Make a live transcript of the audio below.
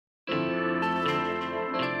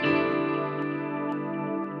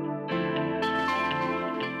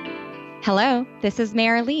Hello, this is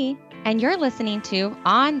Mara Lee, and you're listening to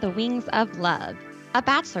On the Wings of Love, a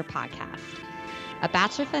Bachelor podcast. A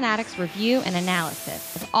Bachelor Fanatics review and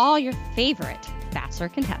analysis of all your favorite Bachelor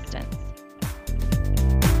contestants.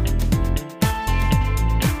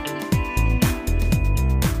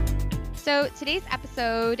 So today's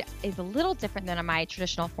episode is a little different than my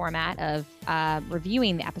traditional format of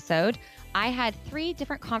reviewing the episode. I had 3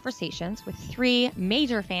 different conversations with 3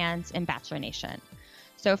 major fans in Bachelor Nation.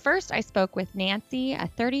 So first, I spoke with Nancy, a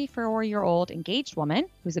 34-year-old engaged woman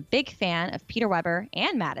who's a big fan of Peter Weber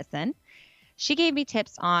and Madison. She gave me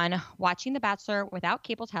tips on watching The Bachelor without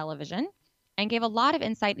cable television and gave a lot of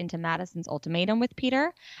insight into Madison's ultimatum with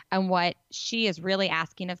Peter and what she is really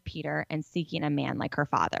asking of Peter and seeking a man like her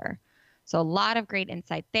father. So a lot of great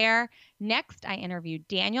insight there. Next, I interviewed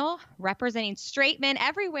Daniel, representing straight men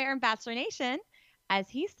everywhere in Bachelor Nation, as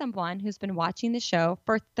he's someone who's been watching the show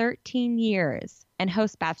for 13 years and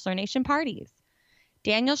hosts Bachelor Nation parties.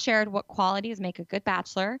 Daniel shared what qualities make a good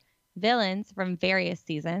bachelor, villains from various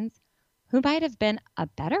seasons, who might have been a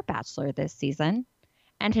better bachelor this season,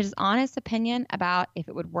 and his honest opinion about if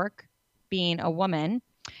it would work being a woman,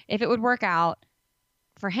 if it would work out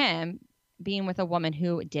for him being with a woman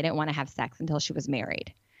who didn't want to have sex until she was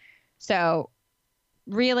married. So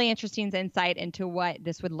really interesting insight into what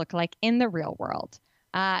this would look like in the real world.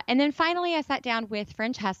 And then finally, I sat down with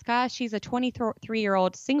Francesca. She's a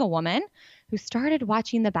 23-year-old single woman who started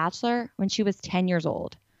watching The Bachelor when she was 10 years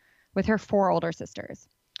old with her 4 older sisters.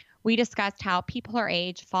 We discussed how people her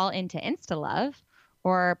age fall into insta-love,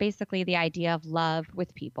 or basically the idea of love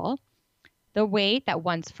with people, the weight that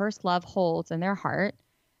one's first love holds in their heart,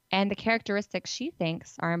 and the characteristics she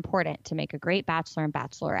thinks are important to make a great bachelor and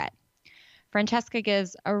bachelorette. Francesca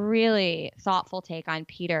gives a really thoughtful take on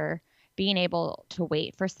Peter being able to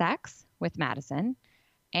wait for sex with Madison,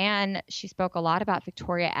 and she spoke a lot about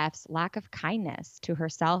Victoria F's lack of kindness to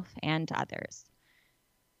herself and to others.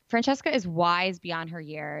 Francesca is wise beyond her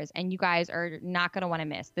years, and you guys are not going to want to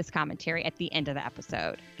miss this commentary at the end of the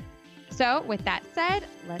episode. So with that said,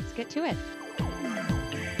 let's get to it.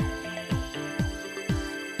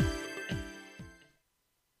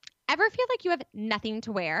 Ever feel like you have nothing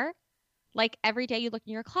to wear? Like every day you look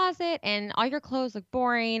in your closet and all your clothes look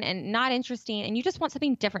boring and not interesting and you just want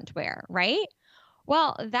something different to wear, right?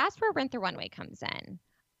 Well, that's where Rent the Runway comes in.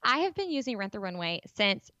 I have been using Rent the Runway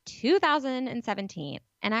since 2017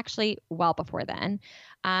 and actually well before then.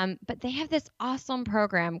 But they have this awesome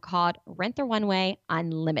program called Rent the Runway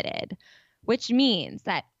Unlimited, which means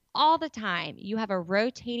that all the time you have a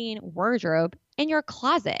rotating wardrobe in your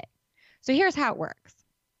closet. So here's how it works.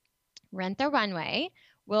 Rent the Runway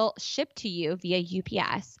will ship to you via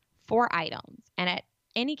UPS 4 items. And at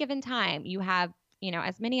any given time, you have,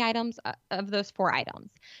 as many items of those 4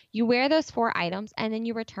 items. You wear those 4 items and then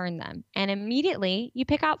you return them. And immediately you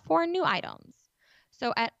pick out 4 new items.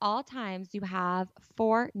 So at all times, you have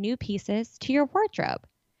 4 new pieces to your wardrobe.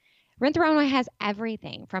 Rent the Runway has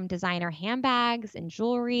everything from designer handbags and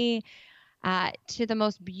jewelry to the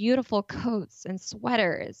most beautiful coats and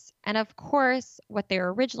sweaters. And of course, what they're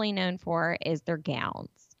originally known for is their gowns.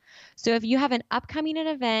 So if you have an upcoming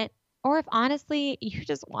event, or if honestly you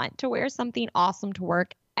just want to wear something awesome to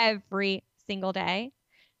work every single day,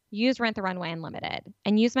 use Rent the Runway Unlimited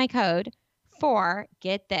and use my code for,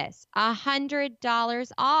 get this,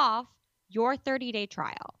 $100 off your 30-day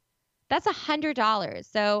trial. That's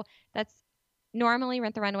 $100. So that's normally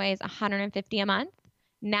Rent the Runway is $150 a month.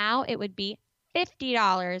 Now it would be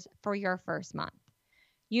 $50 for your first month.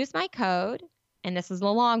 Use my code, and this is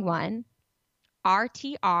the long one,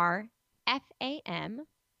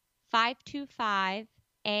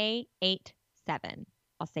 RTRFAM525A87.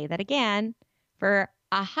 I'll say that again. For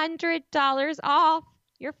 $100 off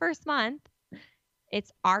your first month,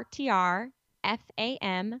 it's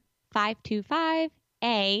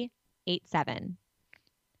RTRFAM525A87.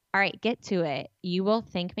 All right, get to it. You will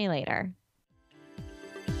thank me later.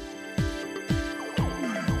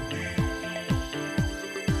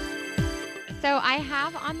 So I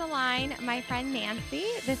have on the line my friend Nancy.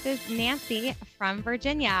 This is Nancy from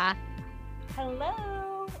Virginia.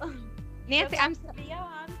 Hello. Nancy, I'm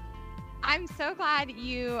so glad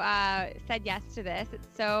you said yes to this. It's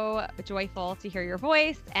so joyful to hear your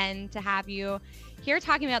voice and to have you here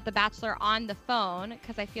talking about The Bachelor on the phone,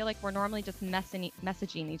 because I feel like we're normally just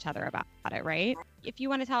messaging each other about it, right? If you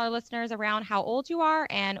want to tell our listeners around how old you are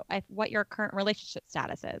and what your current relationship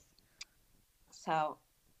status is. So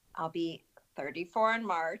I'll be 34 in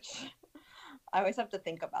March. I always have to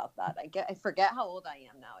think about that. I forget how old I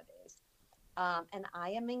am nowadays. And I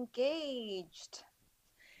am engaged.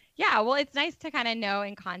 Yeah, well, it's nice to kind of know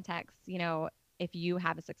in context, if you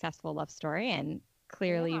have a successful love story, and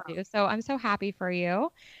clearly you Yeah. do. So I'm so happy for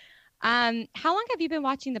you. How long have you been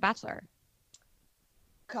watching The Bachelor?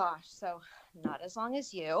 Gosh, so not as long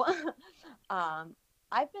as you. um,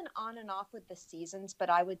 I've been on and off with the seasons, but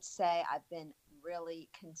I would say I've been really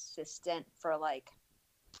consistent for like,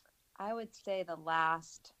 I would say the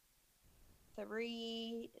last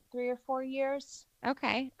three or 4 years.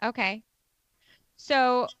 Okay. Okay.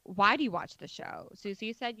 So why do you watch the show? So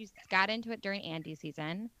you said you got into it during Andy's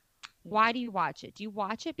season. Why do you watch it? Do you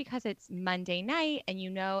watch it because it's Monday night and you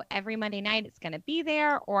know every Monday night it's going to be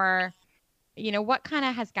there? Or, what kind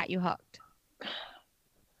of has got you hooked?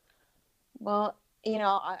 Well,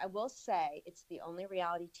 I will say it's the only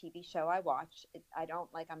reality TV show I watch. I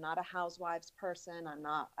don't like, I'm not a Housewives person.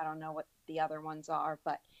 I don't know what the other ones are,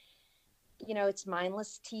 but, it's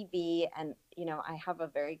mindless TV. And, I have a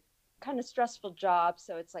very kind of stressful job.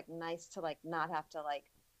 So it's like nice to like not have to like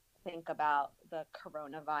think about the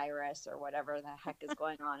coronavirus or whatever the heck is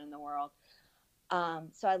going on in the world.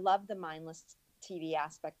 So I love the mindless TV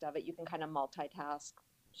aspect of it. You can kind of multitask,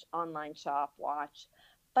 online shop, watch.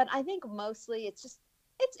 But I think mostly it's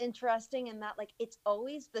interesting in that like it's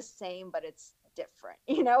always the same, but it's different.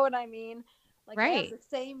 You know what I mean? Like it has Right. the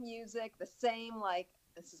same music, the same like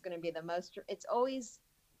this is going to be the most. It's always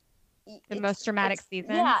The most dramatic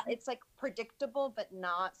season? yeah, it's like predictable, but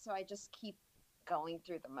not. So I just keep going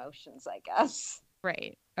through the motions, I guess.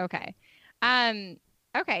 Right. Okay. Um,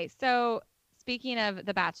 okay. So speaking of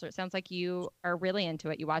The Bachelor, it sounds like you are really into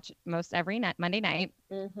it. You watch most every night, Monday night.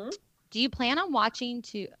 Mm-hmm. Do you plan on watching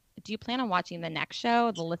the next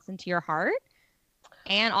show, the Listen to Your Heart?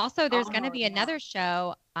 And also there's going to Oh be yeah, another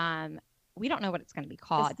show. We don't know what it's going to be the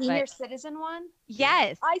called, senior but citizen one.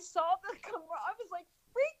 yes. I saw the I was like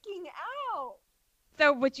freaking out.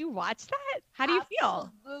 So would you watch that? How do you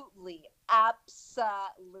feel? Absolutely.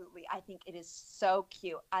 Absolutely. I think it is so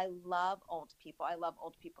cute. I love old people. I love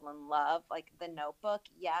old people in love. Like The Notebook,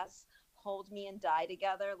 yes. Hold Me and Die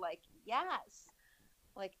Together, like, yes.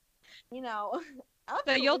 Like, you know,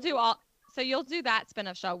 So you'll do absolutely. all so you'll do that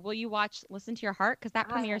spin-off show. Will you watch Listen to Your Heart? Because that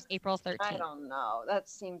I premieres don't, April I 13th. don't know. That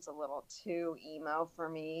seems a little too emo for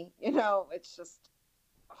me. It's just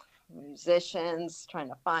musicians trying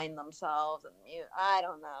to find themselves and I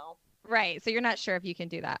don't know. Right. So you're not sure if you can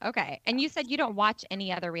do that. Okay. And you said you don't watch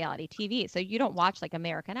any other reality TV. So you don't watch like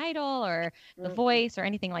American Idol or The Mm-mm. Voice or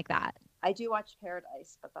anything like that. I do watch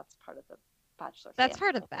Paradise, but that's part of the Bachelor That's family.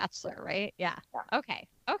 part of The Bachelor, right? Yeah. Yeah. Okay.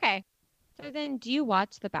 Okay. So then do you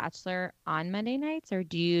watch The Bachelor on Monday nights or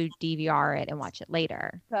do you DVR it and watch it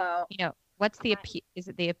later? So What's the I, appeal? Is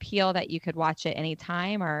it the appeal that you could watch it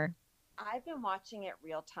anytime or? I've been watching it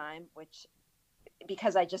real time, which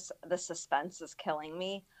because the suspense is killing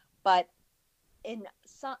me. But in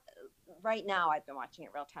some right now, I've been watching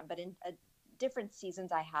it real time. But in different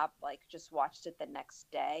seasons, I have like just watched it the next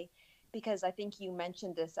day because I think you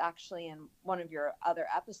mentioned this actually in one of your other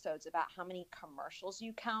episodes about how many commercials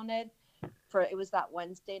you counted for it was that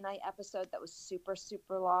Wednesday night episode that was super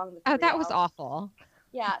super long, the Oh, three that was hours. awful.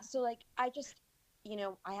 Yeah, so like I just,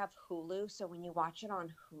 I have Hulu, so when you watch it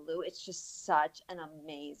on Hulu, it's just such an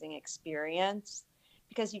amazing experience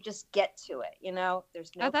because you just get to it,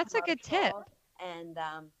 There's Oh, no that's a good tip. commercial and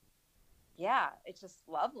yeah, it's just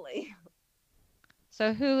lovely.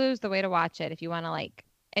 So Hulu's the way to watch it if you want to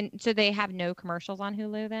and so they have no commercials on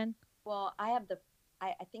Hulu then? Well, I have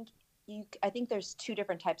I think I think there's two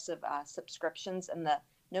different types of subscriptions and the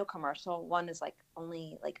no commercial one is like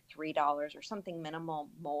only like $3 or something minimal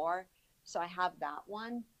more. So I have that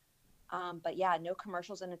one. But yeah, no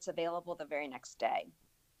commercials and it's available the very next day.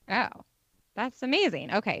 Oh, that's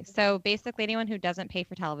amazing. Okay, so basically anyone who doesn't pay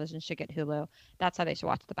for television should get Hulu. That's how they should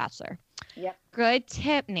watch The Bachelor. Yep. Good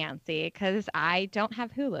tip, Nancy, because I don't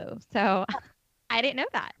have Hulu, so I didn't know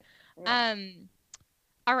that. Yeah.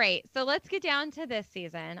 All right, so let's get down to this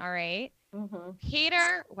season. All right, Mm-hmm.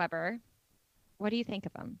 Peter Weber, what do you think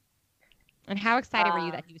of him? And how excited were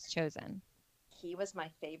you Uh, that he was chosen? he was my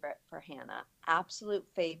favorite for Hannah. Absolute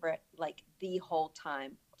favorite, like the whole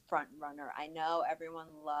time, front runner. I know everyone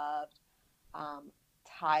loved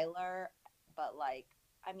Tyler, but like,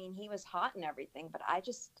 I mean, he was hot and everything, but I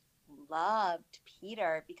just loved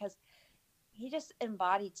Peter because he just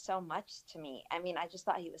embodied so much to me. I mean, I just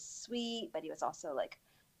thought he was sweet, but he was also like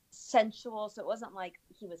sensual. So it wasn't like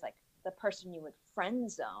he was like the person you would friend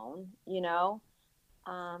zone.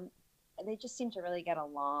 Um, they just seemed to really get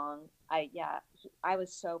along. I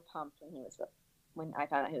was so pumped when I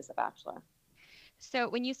found out he was the Bachelor. So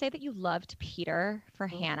when you say that you loved Peter for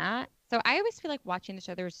Mhm. Hannah, so I always feel like watching the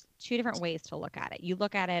show, there's two different ways to look at it. You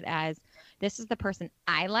look at it as this is the person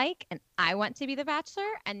I like and I want to be the Bachelor,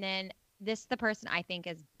 and then this is the person I think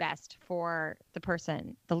is best for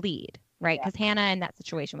the lead, right? Yeah. Because Hannah in that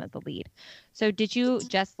situation was the lead. So did you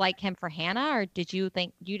just like him for Hannah, or did you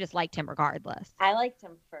think you just liked him regardless? I liked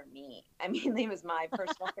him for me. I mean, he was my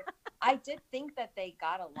personal favorite. I did think that they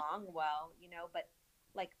got along well, but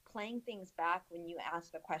like playing things back when you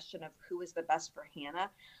ask the question of who was the best for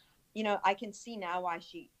Hannah, I can see now why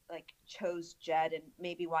she like chose Jed and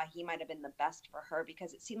maybe why he might have been the best for her,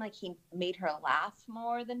 because it seemed like he made her laugh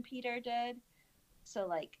more than Peter did. So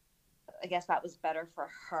like I guess that was better for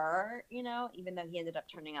her, even though he ended up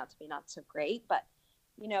turning out to be not so great. But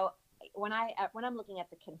you know, when I'm looking at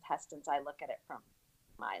the contestants, I look at it from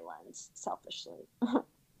my lens, selfishly. Oh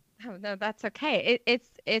no, that's okay.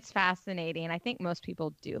 It's fascinating. I think most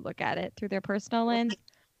people do look at it through their personal lens.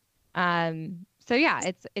 So yeah,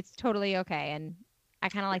 it's totally okay, and I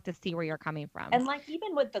kind of like to see where you're coming from. And like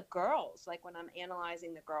even with the girls, like when I'm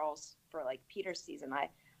analyzing the girls for like Peter's season, I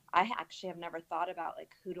actually have never thought about like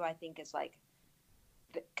who do I think is like,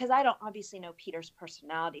 because I don't obviously know Peter's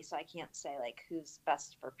personality, so I can't say like who's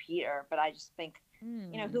best for Peter, but I just think,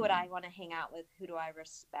 who would I want to hang out with? Who do I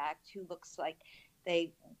respect? Who looks like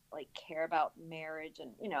they like care about marriage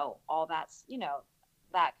and, all that's,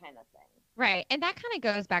 that kind of thing. Right. And that kind of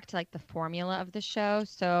goes back to like the formula of the show.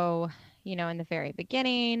 So, in the very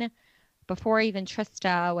beginning, before even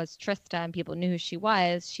Trista was Trista and people knew who she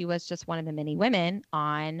was just one of the many women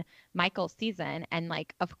on Michael's season. And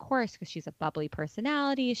like, of course, because she's a bubbly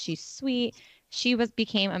personality, she's sweet,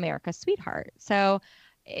 became America's sweetheart. So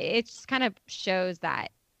it just kind of shows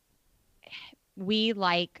that we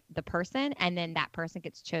like the person, and then that person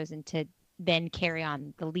gets chosen to then carry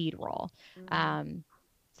on the lead role. Mm-hmm.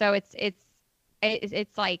 So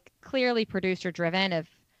it's like clearly producer driven of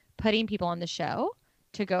putting people on the show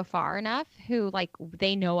to go far enough who like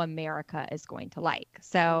they know America is going to like.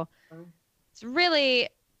 So Mm-hmm. it's really,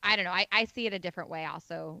 I don't know. I see it a different way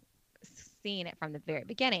also, seeing it from the very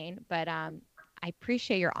beginning, but I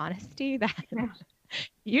appreciate your honesty that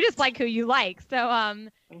you just like who you like. So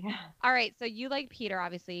Yeah. all right, so you like Peter,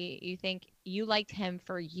 obviously. You think you liked him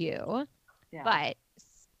for you. Yeah. But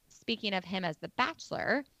speaking of him as the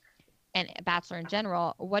Bachelor and Bachelor in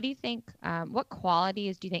general, what do you think? What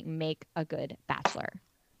qualities do you think make a good Bachelor?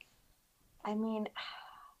 I mean,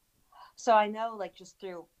 so I know like just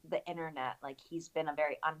through the internet, like he's been a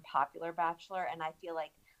very unpopular Bachelor, and I feel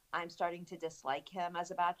like I'm starting to dislike him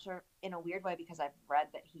as a Bachelor in a weird way because I've read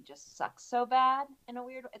that he just sucks so bad in a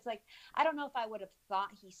weird way. It's like I don't know if I would have thought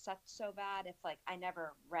he sucked so bad if like I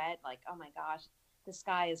never read like, oh my gosh, this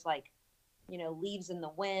guy is like, leaves in the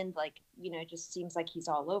wind, like, it just seems like he's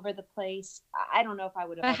all over the place. I don't know if I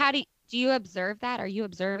would have But ever. how do you observe that? Are you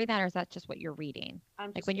observing that, or is that just what you're reading? I'm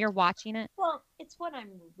Like just when you're watching it? Well, it's what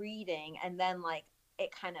I'm reading, and then like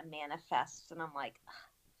it kind of manifests, and I'm like,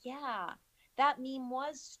 yeah, that meme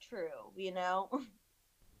was true.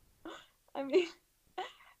 I mean,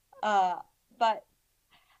 uh, but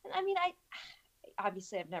I mean, I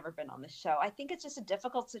obviously I've never been on the show. I think it's just a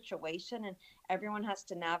difficult situation, and everyone has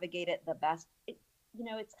to navigate it the best.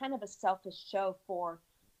 It's kind of a selfish show for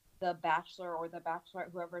the Bachelor or the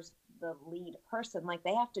Bachelorette, whoever's the lead person. Like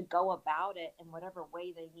they have to go about it in whatever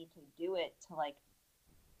way they need to do it to like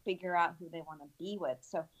figure out who they want to be with.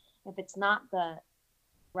 So if it's not the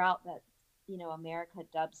route that America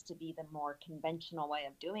dubs to be the more conventional way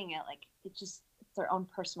of doing it, like it's their own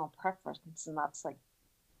personal preference, and that's like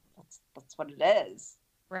that's what it is.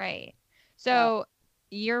 Right. So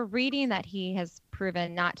you're reading that he has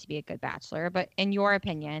proven not to be a good Bachelor, but in your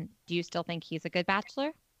opinion, do you still think he's a good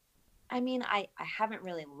Bachelor? I mean, I haven't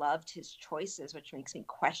really loved his choices, which makes me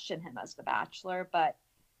question him as the Bachelor. But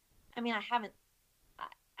I mean, I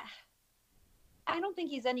don't think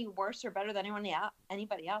he's any worse or better than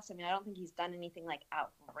anybody else. I mean, I don't think he's done anything like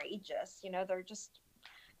outrageous.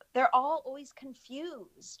 They're all always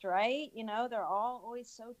confused, right? They're all always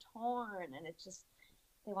so torn, and it's just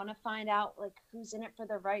they want to find out like who's in it for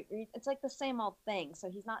the right reason. It's like the same old thing. So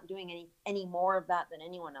he's not doing any more of that than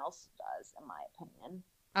anyone else does, in my opinion.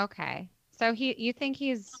 Okay. So you think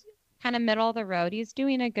he's kind of middle of the road. He's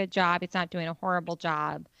doing a good job. He's not doing a horrible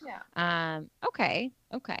job. Yeah. Okay.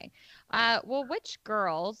 Okay. Well, which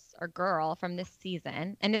girls or girl from this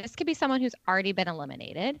season, and this could be someone who's already been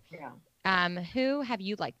eliminated. Yeah. Who have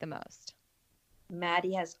you liked the most?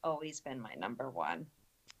 Maddie has always been my number one.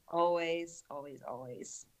 Always, always,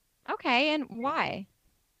 always. Okay. And why?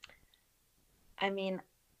 I mean,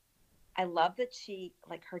 I love that she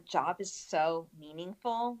like her job is so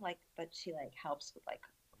meaningful, like that she like helps with like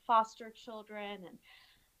foster children. And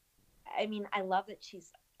I mean, I love that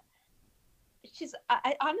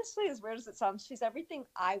I honestly, as weird as it sounds, she's everything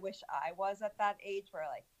I wish I was at that age, where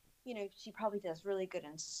like she probably does really good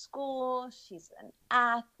in school. She's an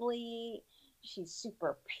athlete. She's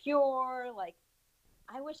super pure. Like,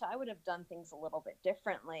 I wish I would have done things a little bit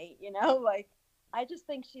differently, like, I just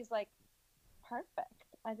think she's like perfect.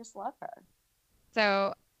 I just love her.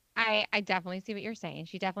 So I definitely see what you're saying.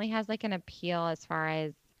 She definitely has like an appeal as far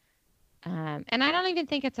as and I don't even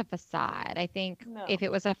think it's a facade. I think No. if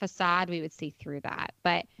it was a facade, we would see through that.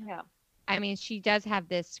 But Yeah. I mean, she does have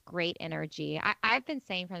this great energy. I've been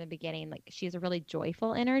saying from the beginning, like she's a really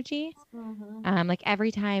joyful energy. Mm-hmm. Like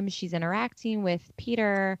every time she's interacting with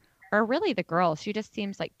Peter or really the girls, she just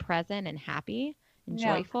seems like present and happy and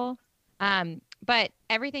Yeah. joyful. But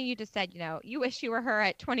everything you just said, you wish you were her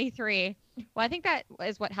at 23. Well, I think that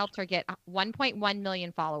is what helped her get 1.1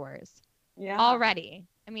 million followers Yeah. already.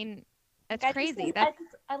 I mean, Like, that's crazy. That's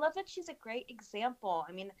I love that she's a great example.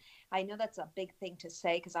 I mean, I know that's a big thing to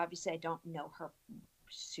say because obviously I don't know her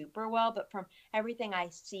super well, but from everything I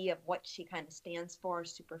see of what she kind of stands for,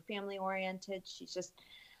 super family oriented. She just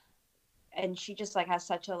like has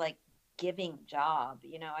such a like giving job.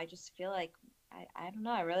 I just feel like I don't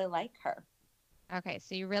know. I really like her. okay.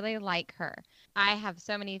 So you really like her. I have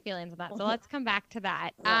so many feelings on that. So let's come back to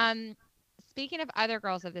that. Yeah. Speaking of other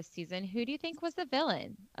girls of this season, who do you think was the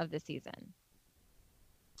villain of the season?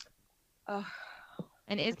 Oh,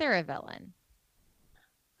 And is there a villain?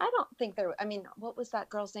 I don't think there. I mean, what was that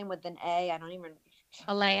girl's name with an A? I don't even.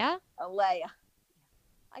 Alea? Alea.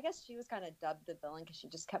 I guess she was kind of dubbed the villain because she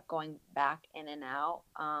just kept going back in and out.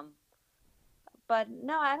 But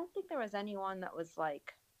no, I don't think there was anyone that was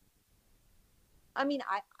like. I mean,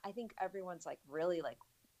 I think everyone's like really like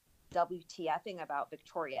WTFing about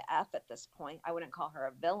Victoria F at this point. I wouldn't call her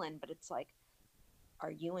a villain, but it's like,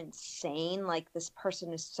 are you insane? Like, this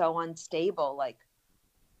person is so unstable. Like,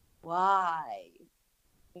 why?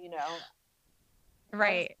 You know, I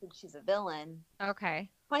Right. don't think she's a villain. Okay.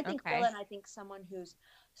 When I think Okay. villain, I think someone who's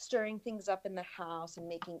stirring things up in the house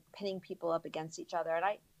and pitting people up against each other. And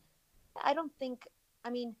I don't think. I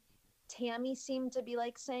mean, Tammy seemed to be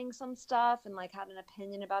like saying some stuff and like had an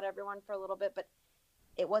opinion about everyone for a little bit, but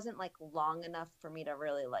it wasn't like long enough for me to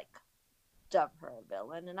really like dub her a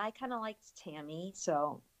villain. And I kind of liked Tammy,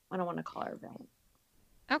 so I don't want to call her a villain.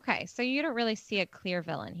 Okay. So you don't really see a clear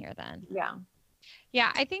villain here then. Yeah.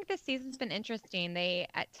 Yeah, I think this season's been interesting. They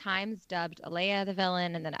at times dubbed Alea the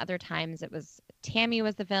villain, and then other times it was Tammy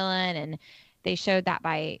was the villain, and they showed that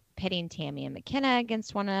by pitting Tammy and McKenna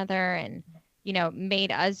against one another, and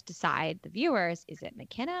made us decide, the viewers, is it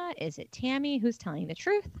McKenna? Is it Tammy? Who's telling the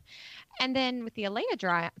truth? And then with the Alea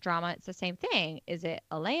drama, it's the same thing. Is it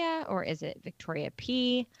Alea or is it Victoria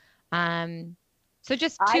P? So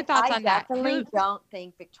just two thoughts I on that. definitely don't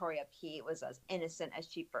think Victoria P was as innocent as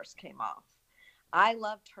she first came off. I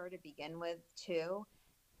loved her to begin with too,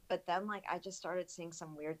 but then like I just started seeing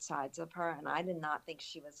some weird sides of her, and I did not think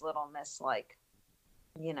she was Little Miss. Like,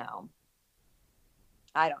 I don't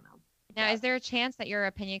know. Now, is there a chance that your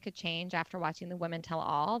opinion could change after watching the Women Tell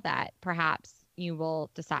All, that perhaps you will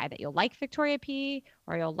decide that you'll like Victoria P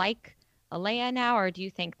or you'll like Alea now? Or do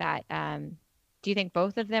you think that, do you think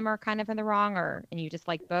both of them are kind of in the wrong, and you just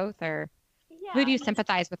like both, or Yeah, who do you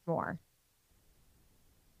sympathize with more?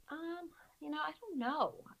 I don't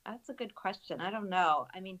know. That's a good question. I don't know.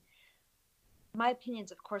 I mean, my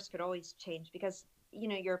opinions, of course, could always change because,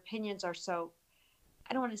 your opinions are so,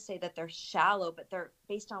 I don't want to say that they're shallow, but they're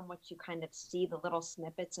based on what you kind of see, the little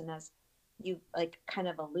snippets. And as you like kind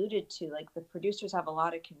of alluded to, like the producers have a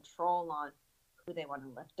lot of control on who they want to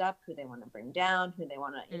lift up, who they want to bring down, who they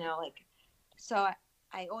want to, like, so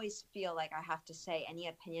I always feel like I have to say any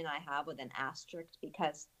opinion I have with an asterisk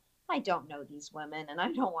because I don't know these women and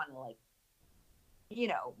I don't want to like,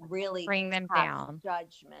 really Bring them down.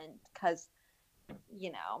 judgment because,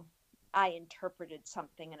 I interpreted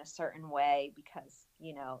something in a certain way because,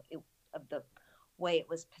 of the way it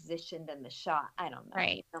was positioned in the shot. I don't know.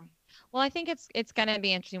 Right. Well, I think it's going to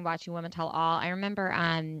be interesting watching Women Tell All. I remember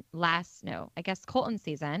on Colton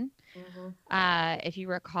season, if you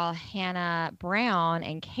recall, Hannah Brown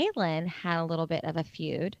and Caitlyn had a little bit of a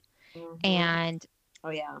feud. And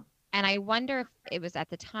oh yeah. And I wonder if it was at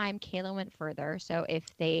the time Caitlyn went further. So if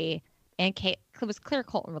it was clear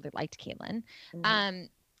Colton really liked Caitlyn.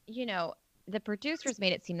 The producers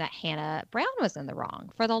made it seem that Hannah Brown was in the wrong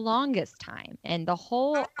for the longest time. And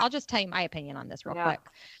I'll just tell you my opinion on this real quick.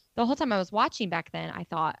 The whole time I was watching back then, I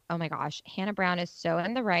thought, oh my gosh, Hannah Brown is so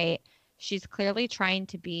in the right. She's clearly trying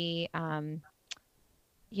to be,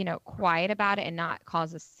 quiet about it and not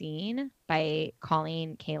cause a scene by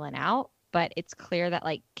calling Caitlyn out. But it's clear that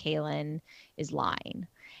like Caitlyn is lying.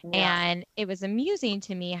 Yeah. And it was amusing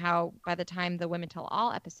to me how by the time the Women Tell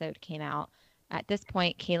All episode came out, At this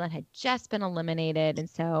point, Kaylin had just been eliminated. And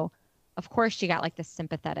so, of course, she got like the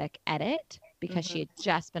sympathetic edit because she had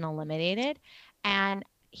just been eliminated. And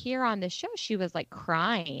here on the show, she was like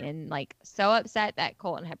crying and like so upset that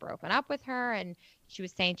Colton had broken up with her. And she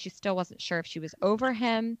was saying she still wasn't sure if she was over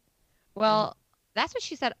him. Well, that's what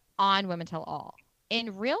she said on Women Tell All.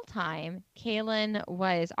 In real time, Kaylin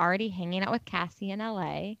was already hanging out with Cassie in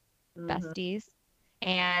LA, besties.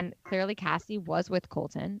 And clearly Cassie was with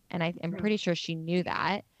Colton. And I'm pretty sure she knew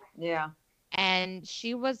that. Yeah. And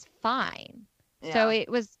she was fine. Yeah. So it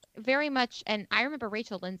was very much, and I remember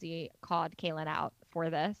Rachel Lindsay called Kaylin out for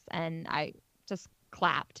this. And I just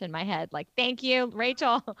clapped in my head, like, thank you,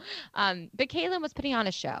 Rachel. But Kaylin was putting on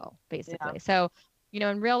a show, basically. Yeah. So, you know,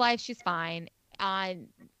 in real life, she's fine. On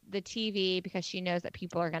the TV, because she knows that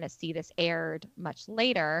people are going to see this aired much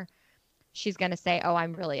later, she's going to say, oh,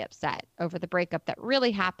 I'm really upset over the breakup that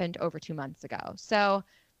really happened over 2 months ago. So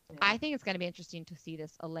I think it's going to be interesting to see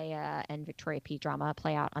this Alea and Victoria P drama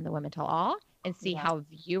play out on the Women Tell All and see how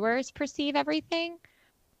viewers perceive everything.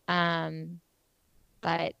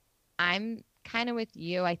 But I'm kind of with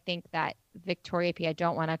you. I think that Victoria P, I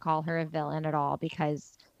don't want to call her a villain at all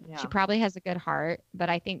because she probably has a good heart, but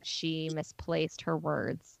I think she misplaced her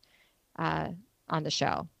words on the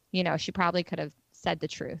show. You know, she probably could have said the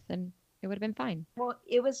truth and it would have been fine. Well,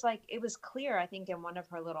 it was clear, I think, in one of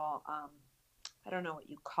her little, I don't know what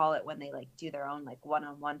you call it when they like do their own like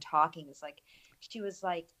one-on-one talking. It's like, she was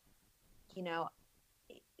like, you know,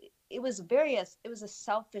 it was a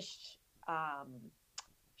selfish,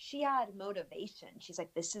 she had motivation. She's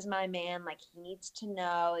like, this is my man. Like, he needs to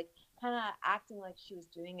know, like kind of acting like she was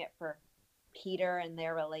doing it for Peter and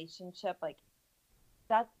their relationship. Like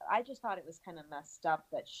that, I just thought it was kind of messed up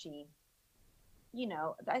that she, you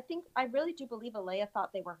know, I really do believe Alea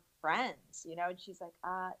thought they were friends, you know, and she's like,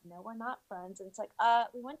 no, we're not friends. And it's like,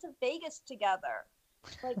 we went to Vegas together.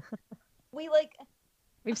 Like,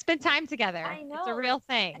 we've spent time together. I know. It's a real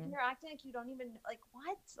thing. And you're acting like you don't even, like,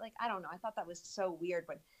 what? Like, I don't know. I thought that was so weird.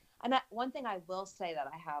 And that one thing I will say that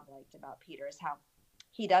I have liked about Peter is how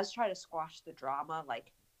he does try to squash the drama.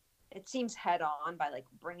 Like, it seems head on by like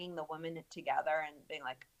bringing the women together and being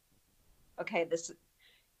like, okay,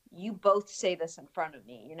 you both say this in front of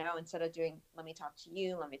me, you know, instead of doing, let me talk to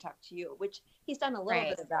you, which he's done a little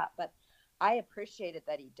bit of that. But I appreciated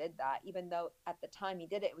that he did that, even though at the time he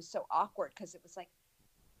did it, it was so awkward because it was like,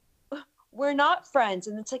 we're not friends.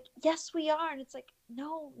 And it's like, yes, we are. And it's like,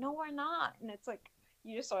 no, we're not. And it's like,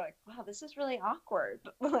 you just are like, wow, this is really awkward.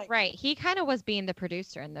 Like, right. He kind of was being the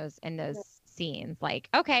producer in those scenes. Like,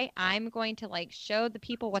 okay, I'm going to like show the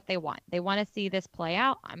people what they want. They want to see this play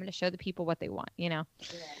out. I'm going to show the people what they want, you know?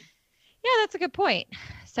 Yeah, that's a good point.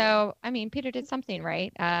 So, I mean, Peter did something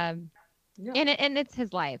right. And it's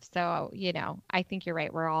his life. So, you know, I think you're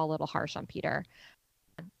right. We're all a little harsh on Peter.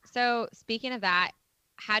 So speaking of that,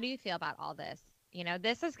 how do you feel about all this? You know,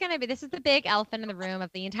 this is the big elephant in the room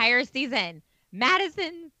of the entire season.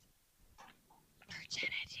 Madison's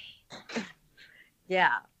virginity.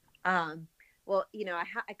 Yeah. Well, you know,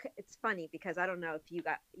 it's funny because I don't know if you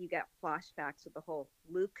got flashbacks with the whole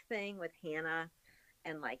Luke thing with Hannah,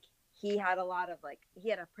 and like he had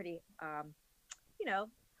a pretty, you know,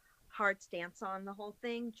 hard stance on the whole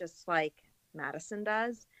thing, just like Madison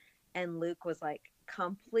does. And Luke was like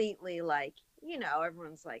completely like, you know,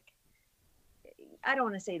 everyone's like, I don't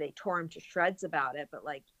want to say they tore him to shreds about it, but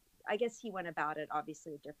like, I guess he went about it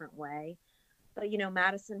obviously a different way. But, you know,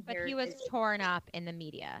 Madison here. But he was torn up in the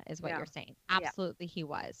media is what you're saying. Absolutely he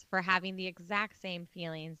was, for having the exact same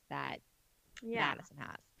feelings that Madison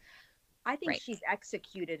has. I think she's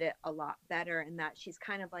executed it a lot better in that she's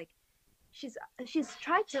kind of like, she's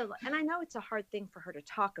tried to, and I know it's a hard thing for her to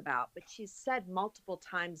talk about, but she's said multiple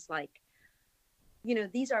times, like, you know,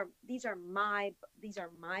 these are my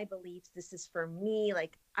beliefs. This is for me.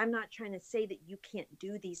 Like, I'm not trying to say that you can't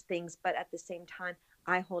do these things, but at the same time,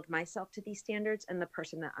 I hold myself to these standards, and the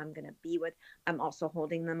person that I'm going to be with, I'm also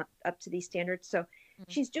holding them up to these standards. So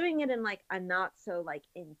she's doing it in like a not so like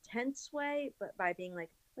intense way, but by being like,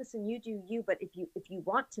 listen, you do you, but if you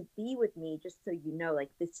want to be with me, just so you know, like,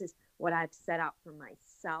 this is what I've set out for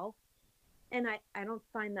myself. And I don't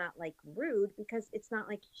find that like rude, because it's not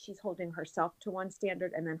like she's holding herself to one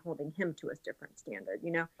standard and then holding him to a different standard,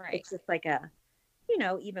 you know? It's just like a, you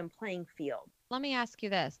know, even playing field. Let me ask you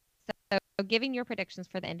this. So giving your predictions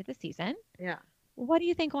for the end of the season. Yeah. What do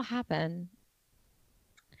you think will happen?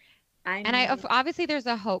 Obviously there's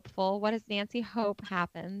a hopeful. What does Nancy hope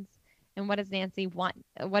happens? And what does Nancy want?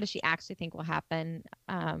 What does she actually think will happen?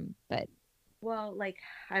 Well, like,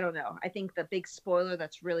 I don't know. I think the big spoiler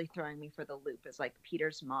that's really throwing me for the loop is like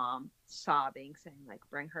Peter's mom sobbing, saying like,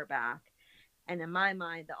 bring her back. And in my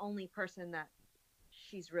mind, the only person that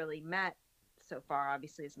she's really met so far,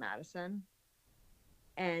 obviously, is Madison.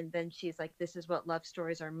 And then she's like, this is what love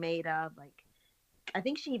stories are made of. Like, I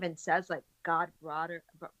think she even says, like, God brought her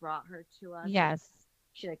to us. Like, Yes.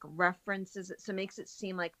 she like references it, so makes it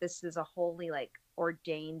seem like this is a wholly like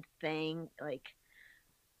ordained thing. Like,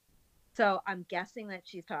 so I'm guessing that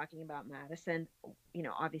she's talking about Madison. You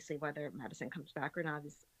know, obviously, whether Madison comes back or not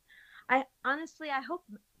is, I honestly,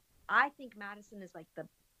 I think Madison is like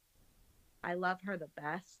I love her the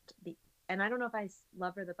best. And I don't know if I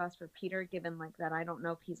love her the best for Peter, given like that. I don't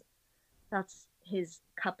know if that's his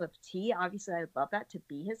cup of tea. Obviously, I would love that to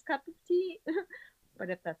be his cup of tea. But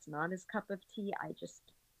if that's not his cup of tea, I just,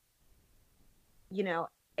 you know,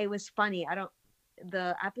 it was funny.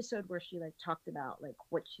 The episode where she like talked about like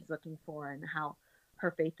what she's looking for and how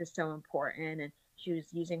her faith is so important. And she was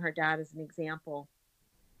using her dad as an example.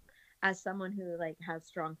 As someone who like has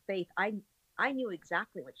strong faith, I knew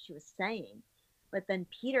exactly what she was saying. But then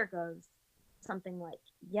Peter goes something like,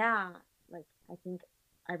 yeah, like, I think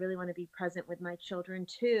I really want to be present with my children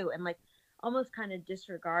too. And like almost kind of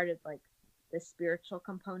disregarded like the spiritual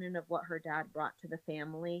component of what her dad brought to the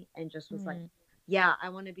family and just was like, yeah, I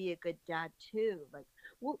want to be a good dad too. Like,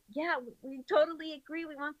 well, yeah, we totally agree.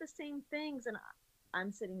 We want the same things. And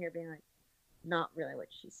I'm sitting here being like, not really what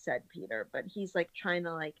she said, Peter, but he's like trying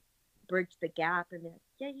to like bridge the gap and be like,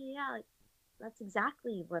 yeah, like that's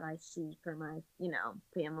exactly what I see for my,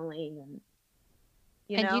 family. And,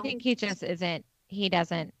 And do you think he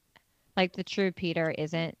doesn't, like the true Peter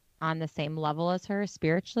isn't on the same level as her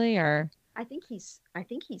spiritually, or? I think he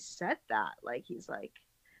said that. Like, he's like,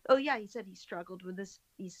 oh yeah, he said he struggled with this.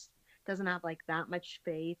 Doesn't have like that much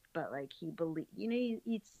faith, but like he believe,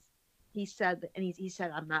 he said, and he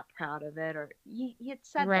said, I'm not proud of it, or he had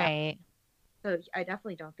said that. Right. So I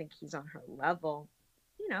definitely don't think he's on her level,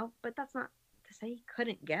 but that's not to say he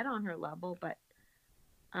couldn't get on her level. But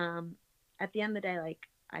at the end of the day, like,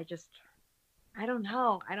 I don't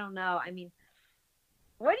know. I mean,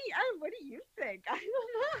 what do you think? I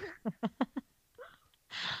don't know.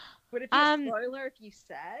 Would it be a spoiler if you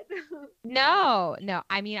said? No.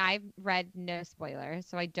 I mean, I've read no spoilers,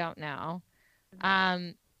 so I don't know.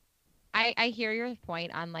 I hear your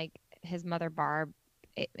point on like his mother Barb.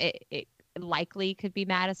 It likely could be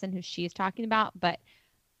Madison who she's talking about, but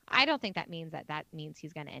I don't think that means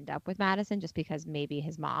he's going to end up with Madison just because maybe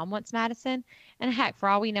his mom wants Madison. And heck, for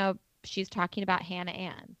all we know, she's talking about Hannah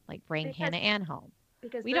Ann, like bring Hannah Ann home.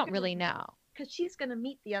 Because we don't really know. Because she's going to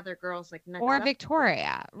meet the other girls like next or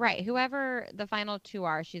Victoria, right? Whoever the final two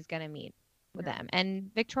are, she's going to meet with them.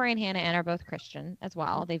 And Victoria and Hannah Ann are both Christian as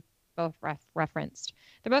well. They've both referenced.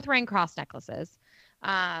 They're both wearing cross necklaces.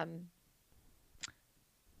 I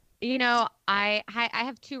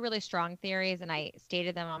have two really strong theories, and I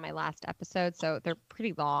stated them on my last episode, so they're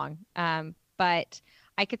pretty long. But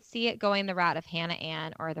I could see it going the route of Hannah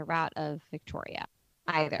Ann or the route of Victoria,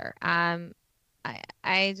 either.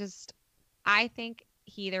 I think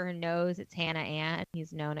he either knows it's Hannah Ann,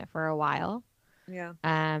 he's known it for a while. Yeah.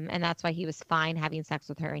 And that's why he was fine having sex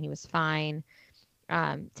with her, and he was fine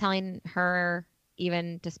telling her,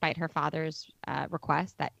 even despite her father's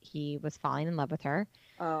request, that he was falling in love with her.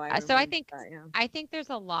 Oh, so I think that, yeah. I think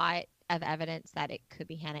there's a lot of evidence that it could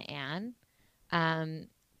be Hannah Ann.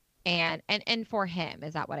 And for him,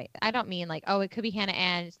 is that what I don't mean like, oh, it could be Hannah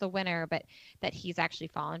Ann, it's the winner, but that he's actually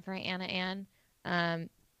fallen for Hannah Ann.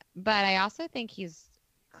 But I also think he's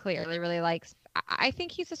clearly really I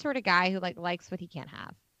think he's the sort of guy who likes what he can't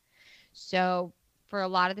have. So for a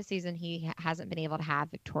lot of the season, he hasn't been able to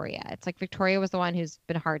have Victoria. It's like Victoria was the one who's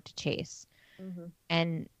been hard to chase. Mm-hmm.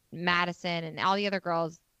 And Madison and all the other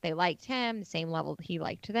girls, they liked him the same level he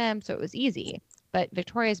liked them. So it was easy. But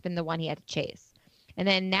Victoria's been the one he had to chase. And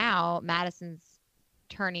then now Madison's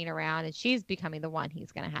turning around and she's becoming the one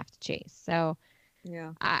he's going to have to chase. So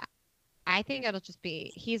yeah, I think it'll just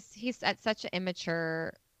be he's at such an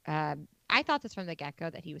immature. I thought this from the get-go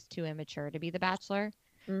that he was too immature to be the Bachelor.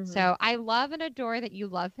 Mm-hmm. So I love and adore that you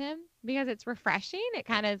love him because it's refreshing. It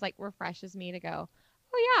kind of like refreshes me to go,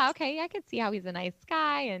 oh yeah, okay, I can see how he's a nice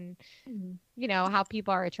guy and how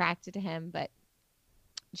people are attracted to him. But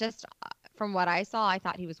just from what I saw, I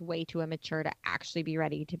thought he was way too immature to actually be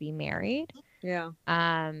ready to be married. Yeah.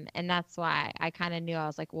 And that's why I kind of knew. I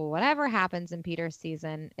was like, well, whatever happens in Peter's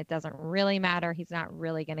season, it doesn't really matter. He's not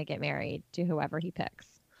really going to get married to whoever he picks.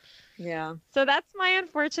 Yeah. So that's my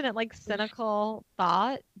unfortunate, cynical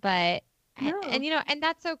thought, but, and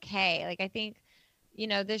that's okay. Like, I think,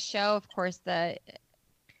 this show, of course, the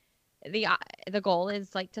goal is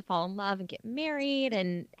to fall in love and get married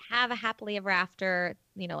and have a happily ever after,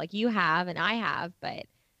 like you have and I have, but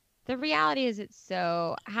The reality is it's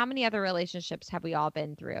so how many other relationships have we all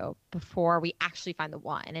been through before we actually find the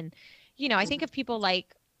one? And I think of people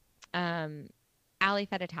like um Ali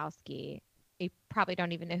Fedotowsky. You probably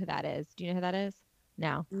don't even know who that is. Do you know who that is?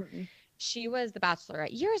 No. Mm-mm. She was the Bachelorette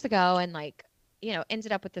years ago and like,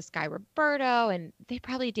 ended up with this guy Roberto and they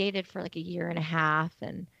probably dated for like a year and a half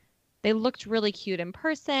and they looked really cute in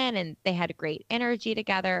person and they had a great energy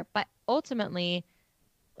together, but ultimately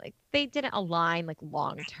like they didn't align like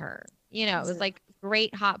long term. It was like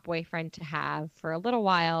great hot boyfriend to have for a little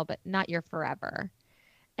while, but not your forever.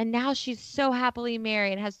 And now she's so happily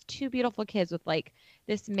married and has two beautiful kids with like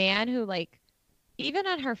this man who like even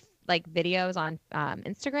on her like videos on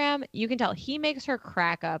Instagram, you can tell he makes her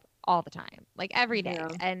crack up all the time, like every day. Yeah.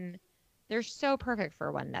 And they're so perfect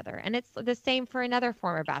for one another. And it's the same for another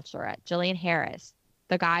former bachelorette, Jillian Harris,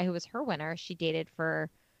 the guy who was her winner. She dated for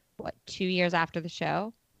what, 2 years after the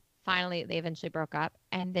show. Finally, they eventually broke up.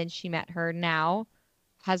 And then she met her now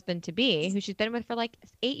husband to be, who she's been with for like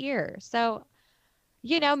 8 years. So,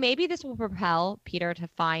 maybe this will propel Peter to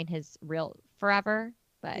find his real forever.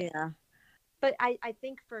 But Yeah. But I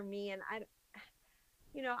think for me, and I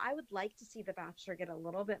would like to see The Bachelor get a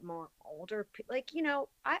little bit more older. Like,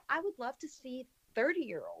 I would love to see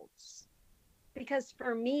 30-year-olds because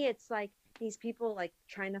for me, it's like these people like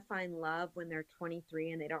trying to find love when they're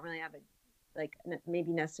 23 and they don't really have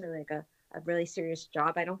maybe necessarily like a really serious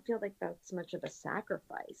job. I don't feel like that's much of a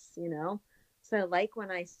sacrifice. So like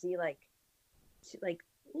when I see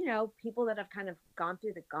people that have kind of gone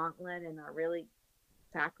through the gauntlet and are really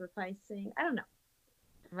sacrificing. I don't know.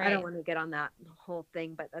 right. I don't want to get on that whole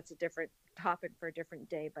thing, but that's a different topic for a different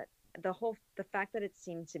day. But the fact that it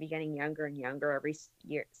seems to be getting younger and younger every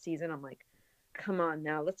season, I'm like, come on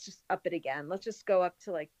now, let's just up it again. Let's just go up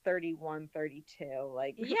to like 31, 32.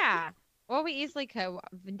 Like, Yeah. Well, we easily could.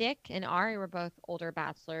 Nick and Ari were both older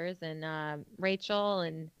bachelors, and Rachel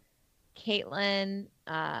and Caitlin,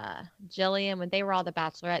 Jillian, when they were all the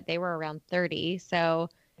Bachelorette, they were around 30. So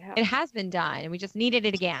yeah. it has been done, and we just needed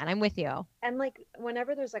it again. I'm with you. And like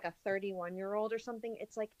whenever there's like a 31-year-old or something,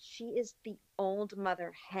 it's like she is the old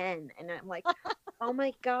mother hen, and I'm like, oh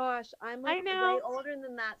my gosh, I'm like way older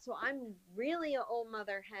than that, so I'm really an old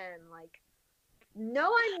mother hen. Like, no,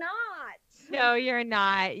 I'm not. No, you're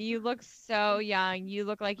not. You look so young. You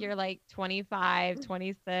look like you're like 25,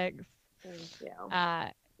 26. Thank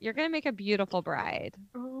you. You're going to make a beautiful bride.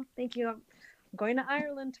 Oh, thank you. I'm going to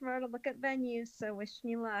Ireland tomorrow to look at venues, so wish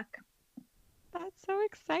me luck. That's so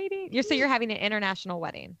exciting. You're having an international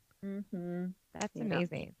wedding. Mm-hmm. That's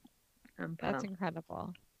amazing. That's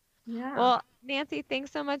incredible. Yeah. Well, Nancy,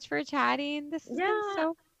 thanks so much for chatting. This has been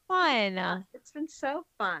so fun. It's been so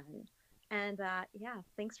fun. And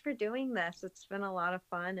thanks for doing this. It's been a lot of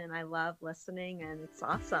fun and I love listening and it's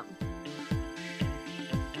awesome.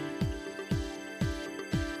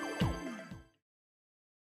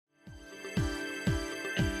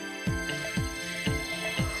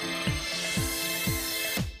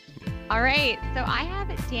 All right. So I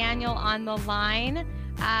have Daniel on the line.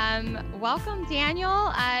 Welcome,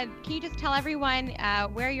 Daniel. Can you just tell everyone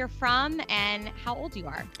where you're from and how old you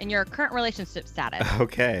are and your current relationship status?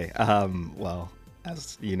 Okay. Well,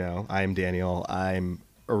 as you know, I'm Daniel. I'm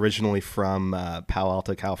originally from Palo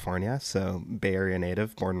Alto, California, so Bay Area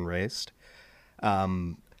native, born and raised.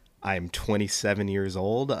 I'm 27 years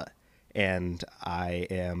old, and I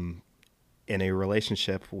am in a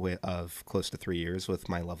relationship of close to 3 years with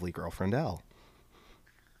my lovely girlfriend, Elle.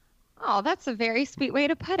 Oh, that's a very sweet way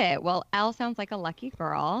to put it. Well, Elle sounds like a lucky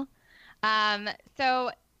girl. So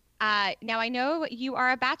now I know you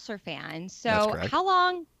are a Bachelor fan. So how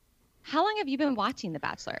long have you been watching The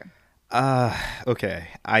Bachelor? Okay.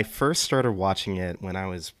 I first started watching it when I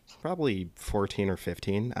was probably 14 or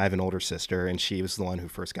 15. I have an older sister, and she was the one who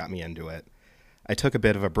first got me into it. I took a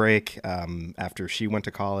bit of a break after she went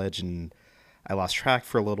to college, and I lost track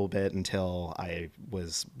for a little bit until I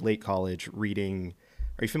was late college reading.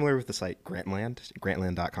 Are you familiar with the site Grantland?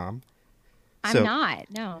 Grantland.com? I'm not,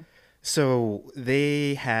 no. So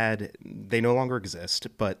they no longer exist,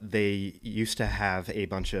 but they used to have a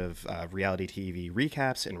bunch of reality TV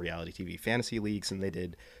recaps and reality TV fantasy leagues, and they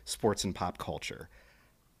did sports and pop culture.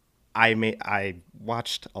 I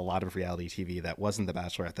watched a lot of reality TV that wasn't The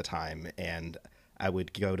Bachelor at the time, and I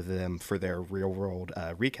would go to them for their real-world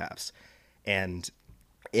recaps. And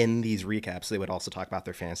in these recaps, they would also talk about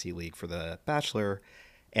their fantasy league for The Bachelor,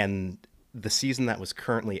 and the season that was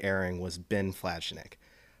currently airing was Ben Flajnik.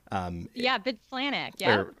 Yeah, Vince Flanick.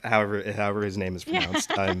 Yeah. or however his name is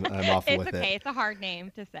pronounced. I'm awful It's with okay. it. It's a hard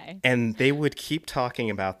name to say. And they would keep talking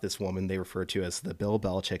about this woman they referred to as the Bill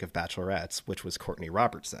Belichick of Bachelorettes, which was Courtney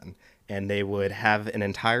Robertson. And they would have an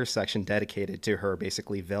entire section dedicated to her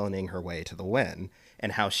basically villaining her way to the win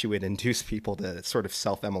and how she would induce people to sort of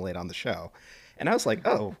self-immolate on the show. And I was like,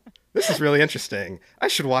 oh, this is really interesting. I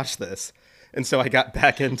should watch this. And so I got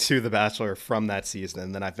back into The Bachelor from that season,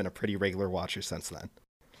 and then I've been a pretty regular watcher since then.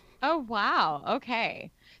 Oh, wow.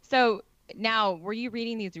 Okay. So now, were you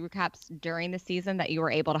reading these recaps during the season that you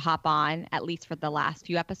were able to hop on, at least for the last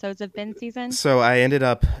few episodes of Ben's season? So I ended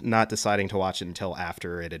up not deciding to watch it until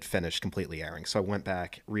after it had finished completely airing. So I went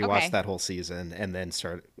back, rewatched Okay. that whole season, and then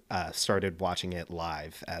started watching it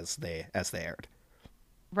live as they aired.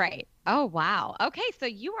 Right. Oh, wow. Okay. So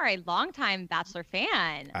you are a longtime Bachelor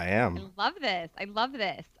fan. I I am. love this. I love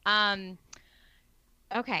this.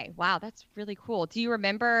 Okay. Wow. That's really cool. Do you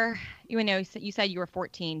remember, you said you were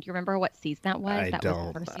 14. Do you remember what season that was? I That don't.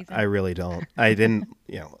 was the first season? I really don't. I didn't.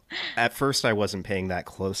 At first I wasn't paying that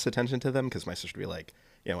close attention to them because my sister would be like,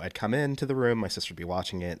 I'd come into the room, my sister would be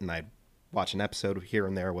watching it, and I'd watch an episode here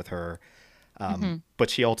and there with her. But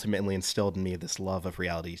she ultimately instilled in me this love of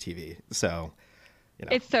reality TV. So,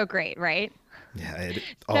 It's so great, right? yeah.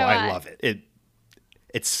 So, I love it.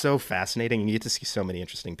 It's so fascinating, and you get to see so many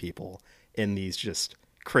interesting people in these just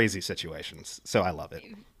crazy situations. So I love it.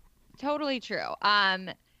 Totally true.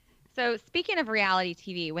 So speaking of reality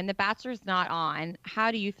TV, when The Bachelor's not on,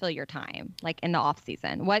 how do you fill your time, like in the off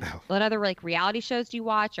season? What other like reality shows do you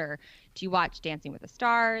watch, or do you watch Dancing with the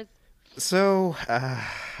Stars? So,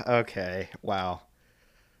 okay, wow.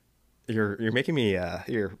 You're making me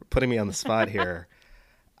you're putting me on the spot here.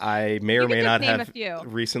 I may or You can may just not name a have few.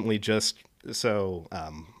 recently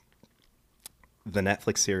the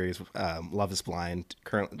Netflix series Love Is Blind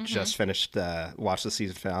just finished watched the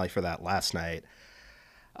season finale for that last night.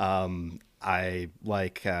 I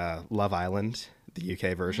like Love Island, the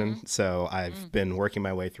UK version. So I've been working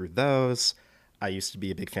my way through those. I used to be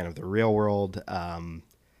a big fan of The Real World.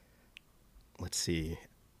 Let's see.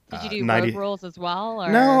 Did you do 90 Road Rules as well?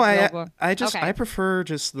 Or No, Real World? I Okay. prefer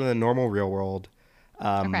just the normal Real World.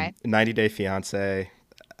 Okay. 90 Day Fiance.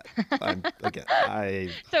 Again,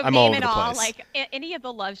 So I'm all name over it the all, place. like any of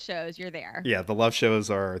the love shows, you're there. Yeah, the love shows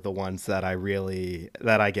are the ones that I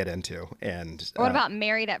get into. And What about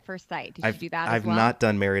Married at First Sight? Did you do that I've as well? not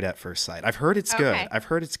done Married at First Sight. I've heard it's good. Okay. I've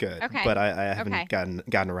heard it's good, Okay. but I haven't Okay.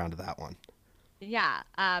 gotten around to that one. Yeah.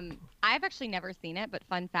 I've actually never seen it, but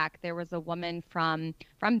fun fact, there was a woman from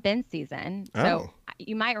Ben's season. So Oh.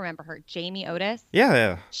 you might remember her, Jamie Otis. Yeah,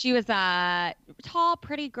 yeah. She was a tall,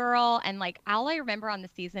 pretty girl, and like all I remember on the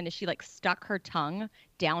season is she like stuck her tongue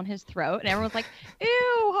down his throat, and everyone's like,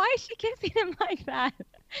 "Ew, why is she kissing him like that?"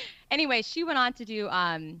 Anyway, she went on to do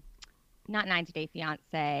not 90 Day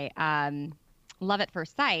Fiance, Love at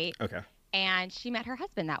First Sight, Okay. and she met her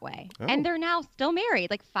husband that way, Oh. and they're now still married.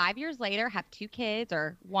 Like 5 years later, have 2 kids,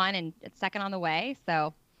 or one and it's second on the way.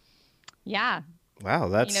 So, yeah, Wow,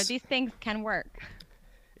 that's these things can work.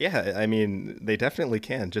 yeah. I mean, they definitely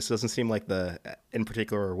can. Just doesn't seem like in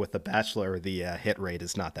particular with The Bachelor, the hit rate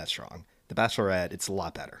is not that strong. The Bachelorette, it's a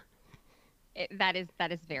lot better. That is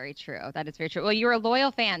very true. That is very true. Well, you're a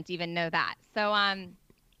loyal fan to even know that. So,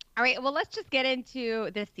 all right. Well, let's just get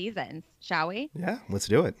into the seasons, shall we? Yeah, let's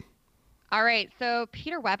do it. All right. So,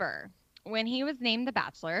 Peter Weber, when he was named the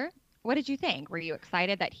Bachelor, what did you think? Were you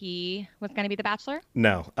excited that he was going to be the Bachelor?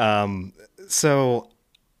 No. So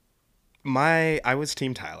I was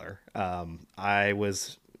Team Tyler.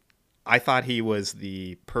 I thought he was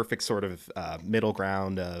the perfect sort of middle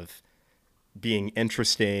ground of being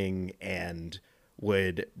interesting and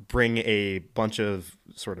would bring a bunch of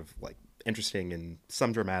sort of like interesting and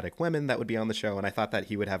some dramatic women that would be on the show. And I thought that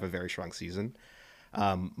he would have a very strong season.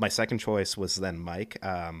 My second choice was then Mike.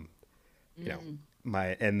 And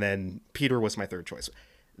then Peter was my third choice.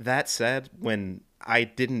 That said, when I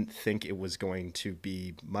didn't think it was going to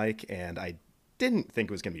be Mike and I didn't think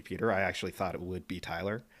it was going to be Peter, I actually thought it would be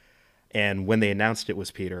Tyler. And when they announced it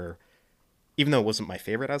was Peter, even though it wasn't my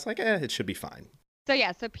favorite, I was like, it should be fine. So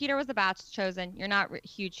yeah, so Peter was the Bachelor chosen. You're not a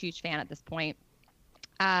huge fan at this point.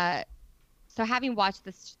 So having watched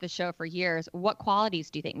the show for years, what qualities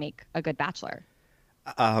do you think make a good Bachelor?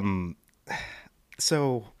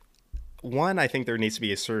 So one, I think there needs to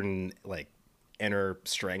be a certain like inner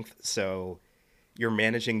strength. So you're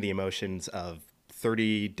managing the emotions of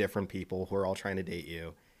 30 different people who are all trying to date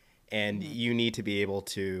you. And you need to be able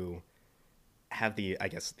to have the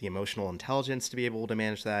emotional intelligence to be able to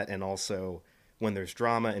manage that. And also when there's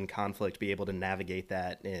drama and conflict, be able to navigate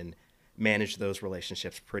that and manage those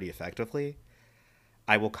relationships pretty effectively.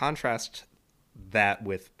 I will contrast that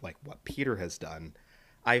with like what Peter has done.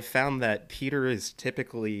 I've found that Peter is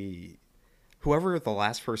typically whoever the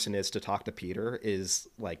last person is to talk to Peter is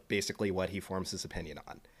like basically what he forms his opinion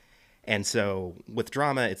on. And so with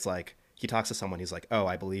drama, it's like he talks to someone, he's like, "Oh,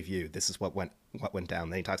 I believe you. This is what went down."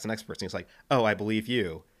 Then he talks to the next person, he's like, "Oh, I believe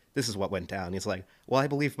you. This is what went down." He's like, "Well, I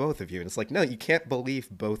believe both of you." And it's like, no, you can't believe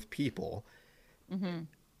both people. Mm-hmm.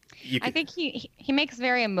 You I think he makes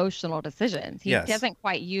very emotional decisions. He Yes. doesn't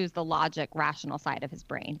quite use the logic, rational side of his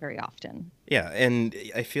brain very often. Yeah, and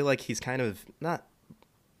I feel like he's kind of not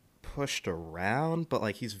pushed around, but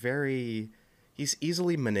like he's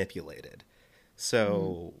easily manipulated.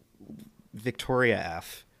 So Victoria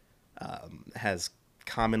F has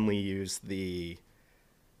commonly used the,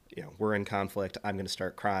 we're in conflict, I'm going to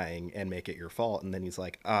start crying and make it your fault. And then he's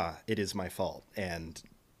like, it is my fault. And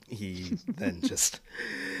he then just,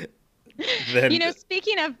 then,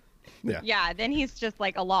 speaking of, yeah, then he's just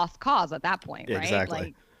like a lost cause at that point, right? Exactly.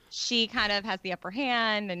 Like she kind of has the upper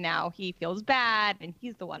hand and now he feels bad and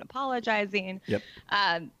he's the one apologizing. Yep.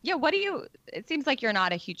 It seems like you're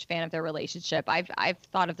not a huge fan of their relationship. I've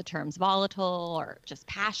thought of the terms volatile or just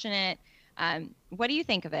passionate. What do you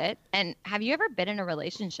think of it? And have you ever been in a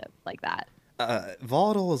relationship like that?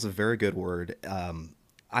 Volatile is a very good word.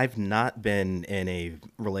 I've not been in a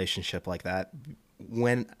relationship like that.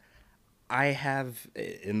 When I have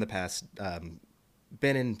in the past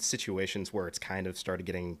been in situations where it's kind of started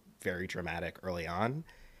getting very dramatic early on,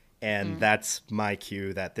 and that's my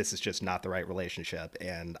cue that this is just not the right relationship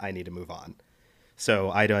and I need to move on. So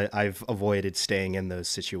I've avoided staying in those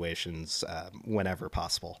situations whenever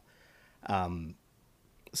possible.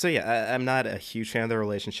 So yeah, I'm not a huge fan of the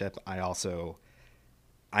relationship.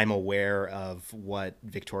 I'm aware of what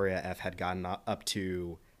Victoria F had gotten up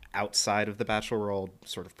to outside of the Bachelor world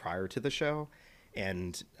sort of prior to the show,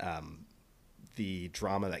 and the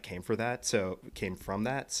drama that came from that.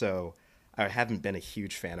 So I haven't been a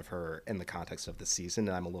huge fan of her in the context of the season,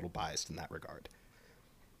 and I'm a little biased in that regard.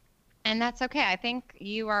 And that's okay. I think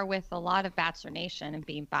you are with a lot of Bachelor Nation and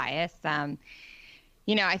being biased. I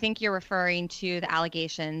think you're referring to the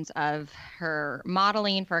allegations of her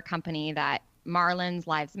modeling for a company that Marlins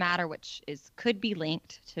Lives Matter, which could be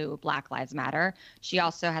linked to Black Lives Matter. She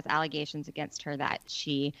also has allegations against her that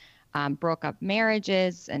she broke up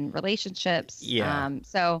marriages and relationships. Yeah.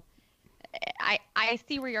 So I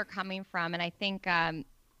see where you're coming from. And I think,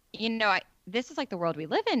 this is like the world we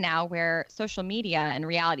live in now where social media and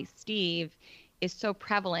reality Steve is so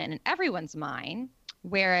prevalent in everyone's mind.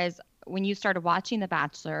 Whereas when you started watching The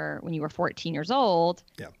Bachelor when you were 14 years old,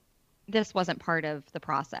 Yeah. this wasn't part of the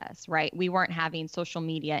process, right? We weren't having social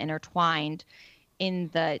media intertwined in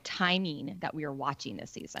the timing that we were watching this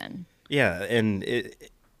season. Yeah, and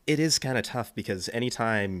it is kind of tough because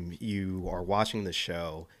anytime you are watching the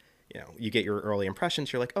show, you get your early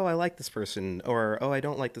impressions. You're like, oh, I like this person, or oh, I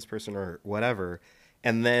don't like this person, or whatever.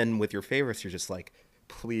 And then with your favorites, you're just like,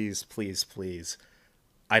 please, please, please,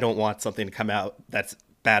 I don't want something to come out that's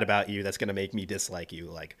bad about you that's going to make me dislike you.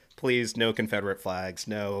 Like, please, no Confederate flags,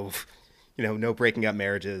 no, no breaking up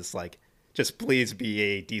marriages. Like, just please be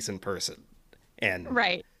a decent person. And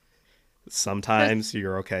right. Sometimes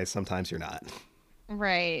you're okay, sometimes you're not.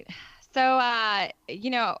 Right. So,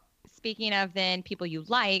 speaking of then people you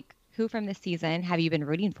like, who from this season have you been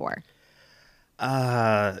rooting for?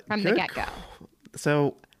 From the get-go.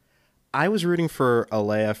 So I was rooting for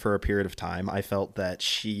Alea for a period of time. I felt that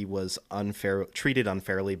she was treated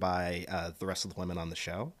unfairly by the rest of the women on the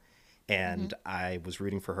show. And I was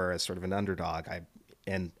rooting for her as sort of an underdog.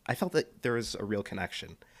 I felt that there was a real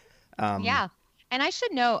connection. Yeah. And I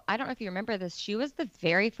should know, I don't know if you remember this, she was the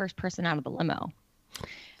very first person out of the limo.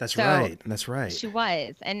 That's right. She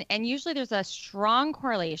was. And usually there's a strong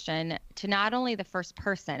correlation to not only the first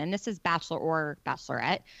person, and this is Bachelor or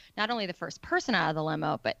Bachelorette, not only the first person out of the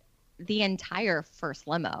limo, but the entire first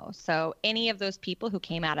limo. So any of those people who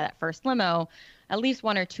came out of that first limo, at least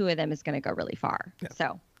one or two of them is going to go really far. Yeah.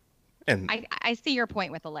 So and I see your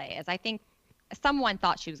point with Alea, is I think someone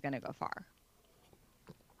thought she was going to go far.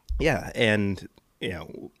 Yeah. And,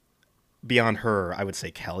 beyond her, I would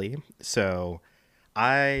say Kelly. So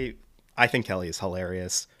I think Kelly is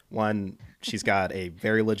hilarious. One, she's got a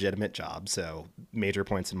very legitimate job, so major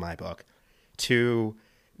points in my book. Two,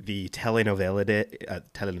 the telenovela,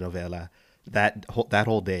 that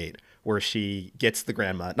whole date where she gets the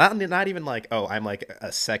grandma, not even like, oh, I'm like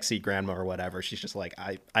a sexy grandma or whatever. She's just like,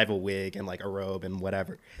 I have a wig and like a robe and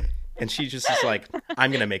whatever. And she just is like,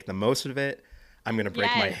 I'm going to make the most of it. I'm going to break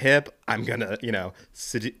my hip. I'm going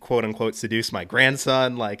to, quote unquote, seduce my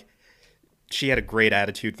grandson. Like, she had a great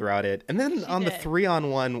attitude throughout it. And then on the did.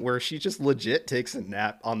 3-on-1 where she just legit takes a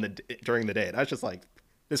nap during the day. And I was just like,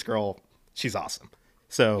 this girl, she's awesome.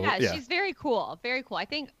 So Yeah, yeah. she's very cool. Very cool. I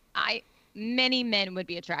think many men would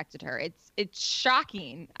be attracted to her. It's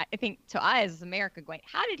shocking, I think, to us as America going,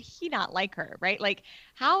 how did he not like her, right? Like,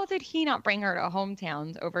 how did he not bring her to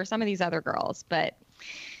hometowns over some of these other girls? But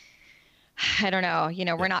I don't know.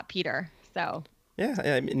 We're not Peter, so. Yeah,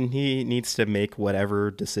 I mean, he needs to make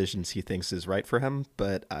whatever decisions he thinks is right for him,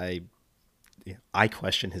 but I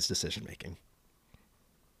question his decision making.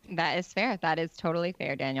 That is fair. That is totally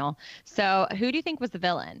fair, Daniel. So, who do you think was the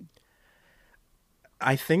villain?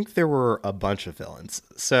 I think there were a bunch of villains,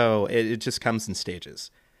 so it just comes in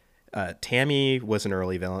stages. Tammy was an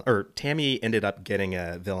early villain, or Tammy ended up getting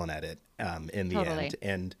a villain edit in the Totally. end,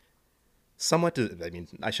 and somewhat. I mean,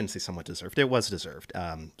 I shouldn't say somewhat deserved. It was deserved.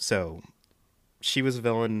 So she was a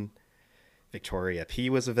villain. Victoria P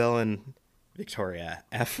was a villain. Victoria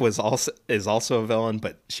F is also a villain,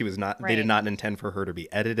 but she was not. They did Right. not intend for her to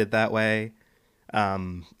be edited that way.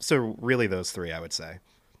 So really, those three, I would say.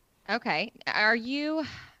 Okay. Are you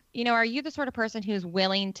the sort of person who's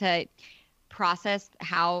willing to process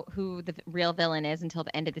who the real villain is until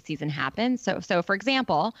the end of the season happens? So for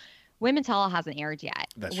example, Women Tell All hasn't aired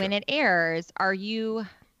yet. That's When true. it airs, are you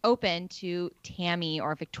open to Tammy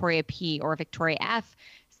or Victoria P or Victoria F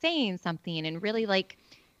saying something and really like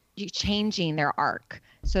you changing their arc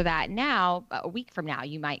so that now, a week from now,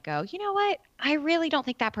 you might go, you know what? I really don't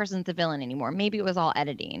think that person's the villain anymore. Maybe it was all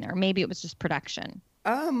editing, or maybe it was just production.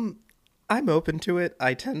 I'm open to it.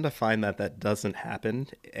 I tend to find that doesn't happen,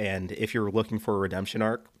 and if you're looking for a redemption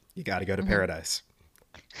arc, you got to go to Paradise.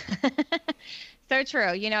 So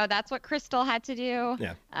true. That's what Crystal had to do.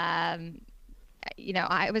 Yeah.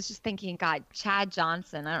 I was just thinking, God, Chad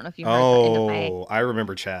Johnson. I don't know if you heard the end of my. Oh, I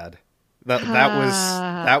remember Chad.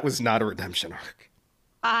 That was not a redemption arc.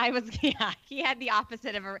 Yeah, he had the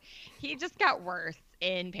opposite of he just got worse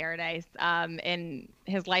in Paradise. And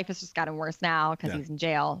his life has just gotten worse now because Yeah. he's in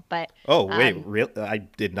jail. But Oh wait, I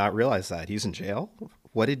did not realize that he's in jail.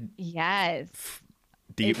 What did yes.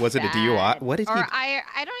 was it a DUI? Bad. What did Or he? I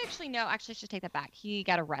don't actually know. Actually, I should take that back. He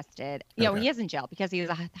got arrested. Okay. He is in jail because he was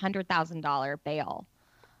 $100,000 bail.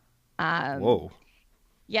 Whoa.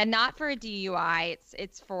 Yeah, not for a DUI.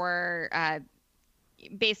 It's for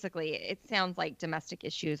basically it sounds like domestic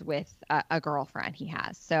issues with a girlfriend he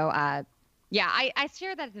has. So yeah, I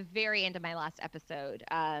shared that at the very end of my last episode.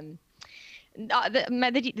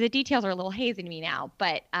 The details are a little hazy to me now,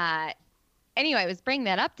 but anyway, I was bringing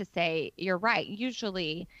that up to say you're right.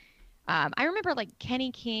 Usually, I remember like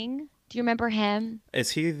Kenny King. Do you remember him?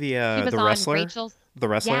 Is he He was the on wrestler? Rachel's. The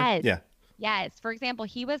wrestler? Yes. Yeah. Yes. For example,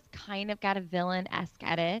 he was kind of got a villain-esque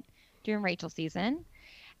edit during Rachel's season.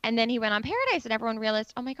 And then he went on Paradise and everyone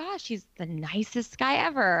realized, oh my gosh, he's the nicest guy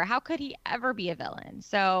ever. How could he ever be a villain?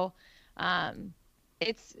 So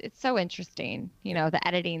it's so interesting, the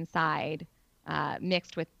editing side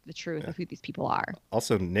mixed with the truth of who these people are.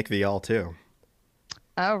 Also, Nick Viall too.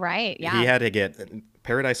 Oh, right. Yeah. He had to get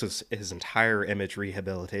Paradise was his entire image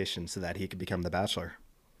rehabilitation so that he could become the Bachelor.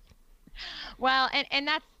 Well, and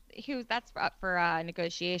that's up for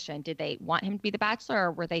negotiation. Did they want him to be the Bachelor,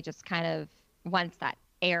 or were they just kind of once that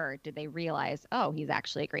aired, did they realize, oh, he's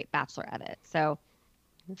actually a great Bachelor edit? So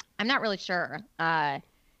I'm not really sure. I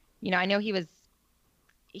know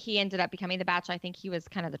he ended up becoming the Bachelor. I think he was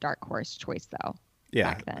kind of the dark horse choice though.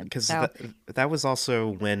 Yeah, back then. because So that was also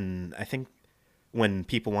when I think when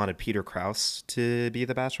people wanted Peter Krause to be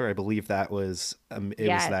the Bachelor. I believe that was it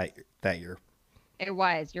Yes. was that year. it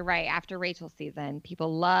was. You're right. After Rachel's season,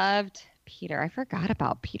 people loved Peter. I forgot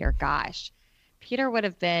about Peter. Gosh, Peter would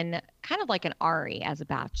have been kind of like an Ari as a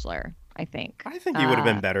Bachelor, I think. I think he would have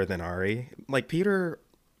been better than Ari. Like Peter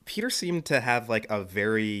seemed to have like a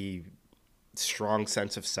very strong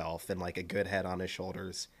sense of self and like a good head on his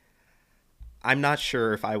shoulders. I'm not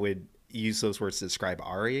sure if I would use those words to describe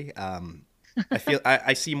Ari. I feel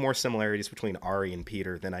I see more similarities between Ari and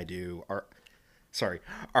Peter than I do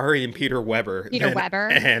Ari and Peter Weber Weber?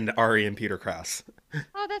 and Ari and Peter Krause.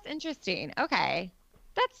 Oh, that's interesting. Okay.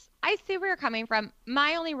 I see where you're coming from.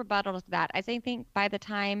 My only rebuttal to that is I think by the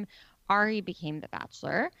time Ari became the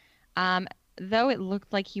Bachelor, though it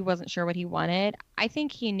looked like he wasn't sure what he wanted, I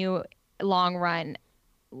think he knew long run,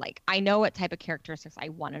 like, I know what type of characteristics I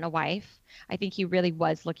want in a wife. I think he really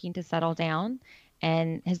was looking to settle down,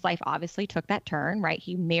 and his life obviously took that turn, right?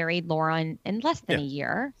 He married Lauren in less than a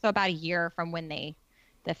year. So about a year from when the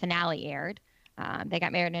finale aired. They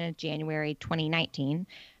got married in January 2019,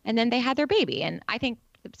 and then they had their baby. And I think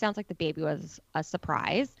it sounds like the baby was a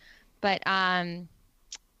surprise. But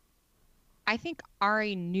I think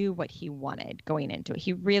Ari knew what he wanted going into it.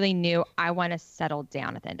 He really knew, I want to settle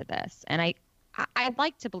down at the end of this. And I'd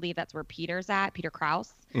like to believe that's where Peter's at, Peter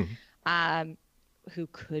Krause, Mhm. um, who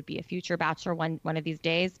could be a future bachelor one of these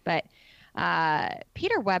days. But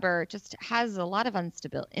Peter Weber just has a lot of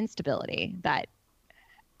instability that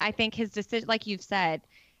I think his decision, like you've said,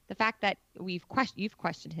 the fact that you've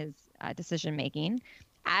questioned his decision making,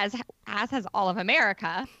 as has all of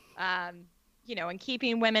America. And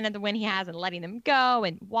keeping women in the win he has and letting them go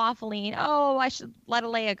and waffling. Oh, I should let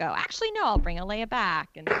Alea go. Actually, no, I'll bring Alea back.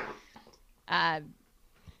 And uh,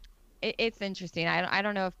 it's interesting. I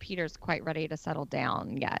don't know if Peter's quite ready to settle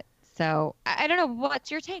down yet. So I don't know. What's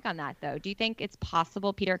your take on that, though? Do you think it's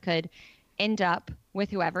possible Peter could end up with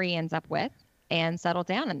whoever he ends up with and settle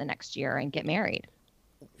down in the next year and get married?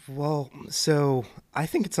 Well, so I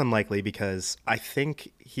think it's unlikely because I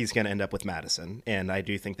think he's going to end up with Madison, and I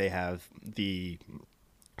do think they have the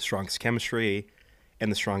strongest chemistry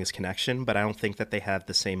and the strongest connection, but I don't think that they have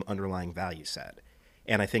the same underlying value set.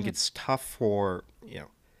 And I think it's tough for,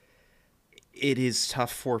 it is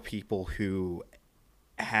tough for people who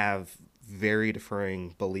have very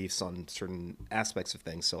differing beliefs on certain aspects of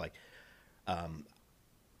things. So like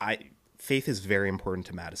I faith is very important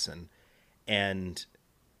to Madison, and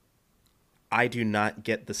I do not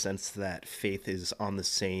get the sense that faith is on the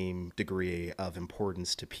same degree of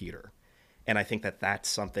importance to Peter. And I think that that's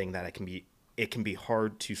something that it can be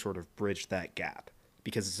hard to sort of bridge that gap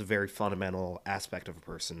because it's a very fundamental aspect of a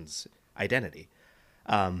person's identity.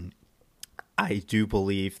 I do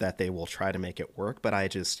believe that they will try to make it work, but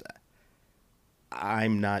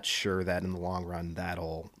I'm not sure that in the long run that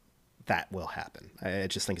will happen. I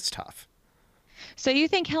just think it's tough. So you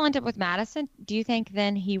think he'll end up with Madison? Do you think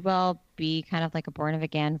then he will be kind of like a born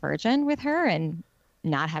again virgin with her and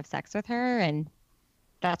not have sex with her? And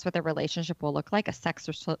that's what the relationship will look like, a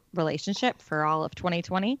relationship for all of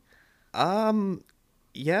 2020?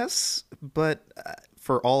 Yes, but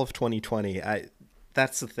for all of 2020,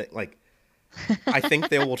 that's the thing. Like, I think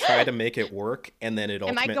they will try to make it work, and then it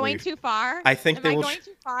Am I ultimately. going too far? I think Am they I will. going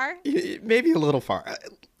too far? Maybe a little far.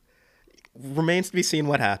 Remains to be seen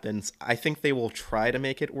what happens. I think they will try to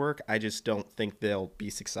make it work. I just don't think they'll be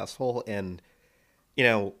successful. And, you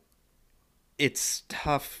know, it's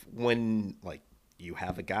tough when, like, you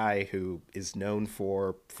have a guy who is known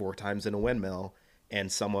for 4 times in a windmill and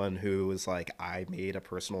someone who is like, I made a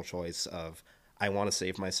personal choice of, I want to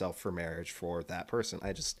save myself for marriage for that person.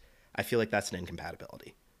 I feel like that's an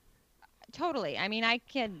incompatibility. Totally. I mean, I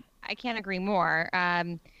can't agree more.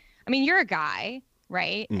 I mean, you're a guy,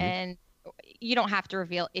 right? Mhm. And you don't have to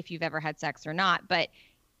reveal if you've ever had sex or not, but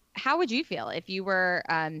how would you feel if you were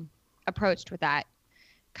approached with that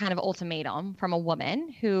kind of ultimatum from a woman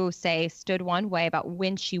who, say, stood one way about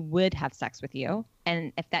when she would have sex with you,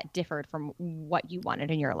 and if that differed from what you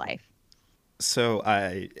wanted in your life? So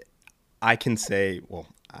I can say, well,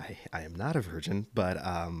 I am not a virgin, but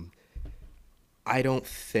I don't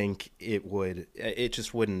think it would. It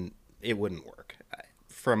just wouldn't. It wouldn't work.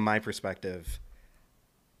 From my perspective,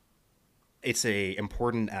 it's a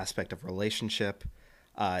important aspect of relationship.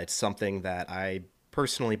 It's something that I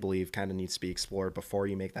personally believe kind of needs to be explored before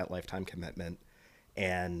you make that lifetime commitment.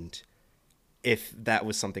 And if that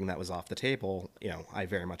was something that was off the table, I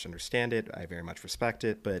very much understand it. I very much respect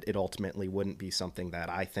it, but it ultimately wouldn't be something that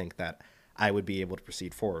I think that I would be able to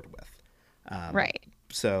proceed forward with. Right.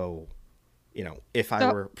 So, if I So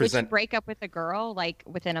were would you present, break up with a girl like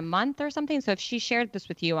within a month or something? So if she shared this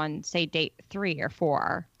with you on, say, date 3 or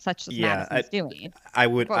 4, such as yeah, Madison's doing, I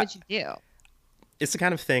would. what would you do? It's the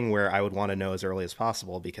kind of thing where I would want to know as early as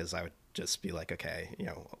possible because I would just be like, okay,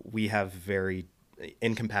 we have very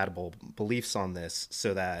incompatible beliefs on this,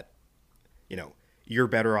 so that you know you're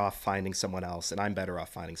better off finding someone else, and I'm better off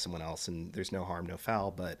finding someone else, and there's no harm, no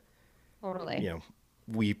foul. But Totally.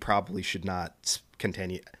 we probably should not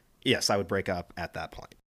continue. Yes, I would break up at that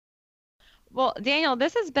point. Well, Daniel,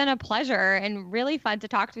 this has been a pleasure and really fun to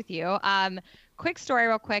talk with you. Quick story,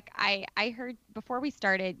 real quick. I heard before we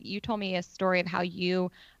started, you told me a story of how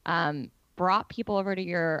you brought people over to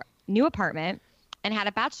your new apartment and had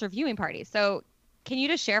a bachelor viewing party. So, can you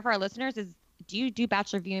just share for our listeners? Do you do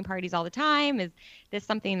bachelor viewing parties all the time? Is this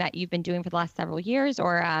something that you've been doing for the last several years,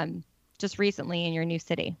 or just recently in your new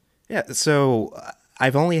city? Yeah, so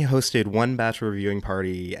I've only hosted one bachelor viewing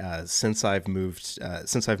party since I've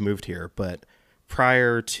moved here. But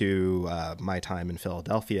prior to my time in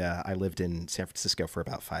Philadelphia, I lived in San Francisco for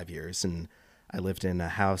about 5 years, and I lived in a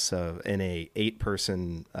house in a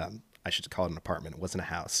 8-person. I should call it an apartment. It wasn't a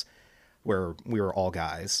house, where we were all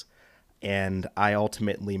guys. And I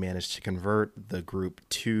ultimately managed to convert the group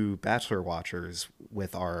to Bachelor watchers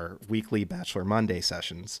with our weekly Bachelor Monday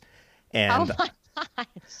sessions. Oh And my gosh.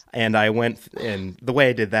 and I went, and the way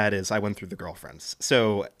I did that is I went through the girlfriends.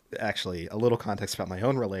 So actually, a little context about my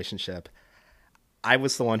own relationship. I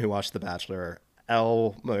was the one who watched The Bachelor.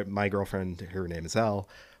 Elle, my girlfriend, her name is Elle,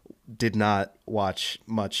 did not watch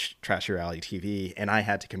much trashy reality TV, and I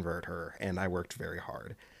had to convert her, and I worked very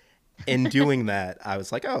hard. In doing that, I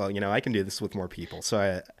was like, oh, I can do this with more people.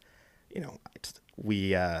 So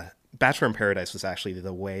we Bachelor in Paradise was actually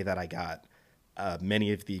the way that I got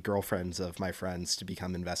many of the girlfriends of my friends to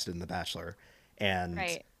become invested in The Bachelor, and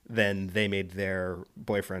Right. then they made their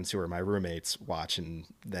boyfriends, who were my roommates, watch. And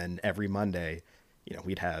then every Monday,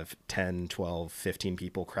 we'd have 10, 12, 15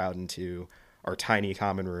 people crowd into our tiny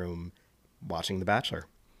common room watching The Bachelor.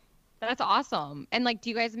 That's awesome. And like, do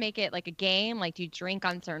you guys make it like a game? Like, do you drink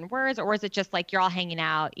on certain words, or is it just like you're all hanging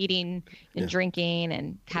out, eating and Yeah. drinking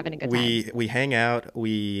and having a good time? We hang out.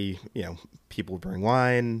 People bring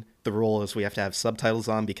wine. The rule is we have to have subtitles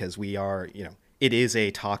on because we are, it is a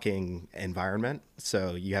talking environment.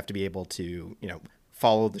 So you have to be able to,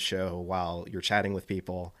 follow the show while you're chatting with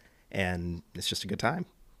people, and it's just a good time.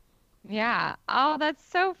 Yeah. Oh, that's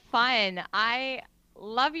so fun. I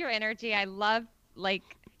love your energy. I love like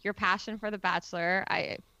your passion for The Bachelor.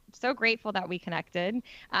 I'm so grateful that we connected.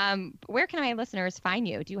 Where can my listeners find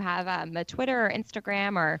you? Do you have a Twitter or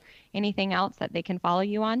Instagram or anything else that they can follow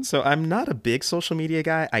you on? So I'm not a big social media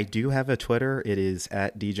guy. I do have a Twitter. It is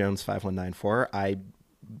at djones5194. I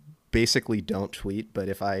basically don't tweet, but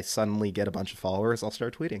if I suddenly get a bunch of followers, I'll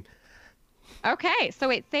start tweeting. Okay. So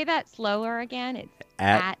wait, say that slower again. It's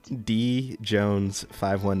At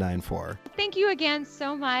djones5194. Thank you again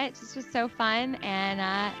so much. This was so fun.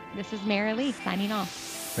 And this is Mary Lee signing off.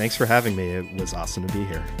 Thanks for having me. It was awesome to be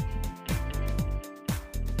here.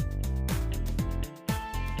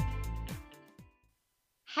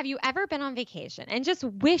 Have you ever been on vacation and just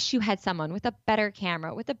wish you had someone with a better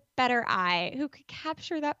camera, with a better eye, who could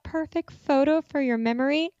capture that perfect photo for your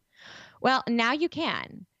memory? Well, now you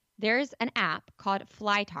can. There's an app called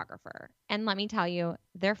Flytographer, and let me tell you,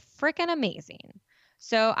 they're freaking amazing.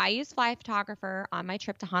 So I use Fly Photographer on my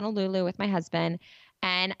trip to Honolulu with my husband,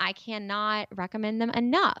 and I cannot recommend them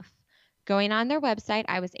enough. Going on their website,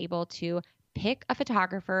 I was able to pick a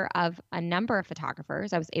photographer of a number of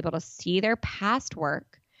photographers. I was able to see their past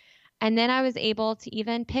work, and then I was able to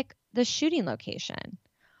even pick the shooting location.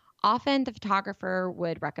 Often the photographer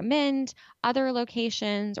would recommend other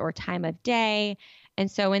locations or time of day. And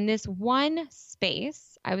so in this one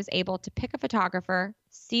space, I was able to pick a photographer,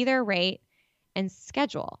 see their rate, and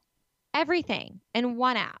schedule everything in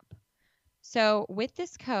one app. So with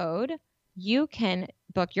this code, you can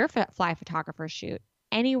book your fly photographer shoot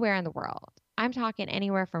anywhere in the world. I'm talking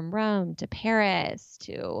anywhere from Rome to Paris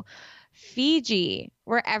to Fiji,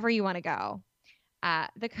 wherever you want to go.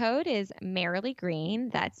 The code is Marilee Green.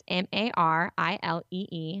 That's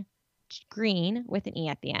Marillee Green with an E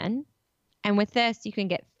at the end. And with this, you can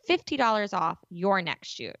get $50 off your next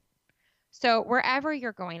shoot. So wherever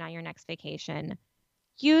you're going on your next vacation,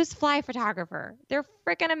 use Fly Photographer. They're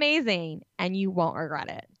freaking amazing, and you won't regret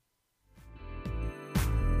it.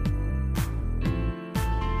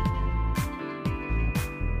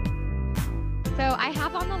 So I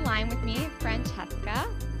have on the line with me Francesca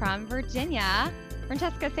from Virginia.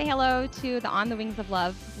 Francesca, say hello to the On the Wings of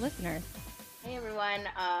Love listeners. Hey everyone,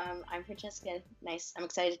 I'm Francesca. Nice. I'm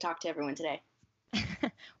excited to talk to everyone today.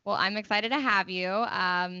 Well, I'm excited to have you.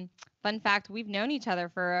 Fun fact, we've known each other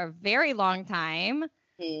for a very long time.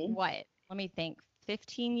 What? Let me think.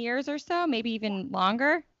 15 years or so, maybe even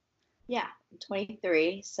longer? Yeah, I'm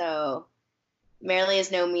 23, so Marilee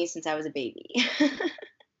has known me since I was a baby.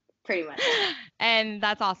 Pretty much. And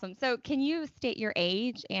that's awesome. So can you state your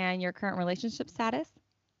age and your current relationship status?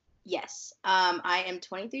 Yes. I am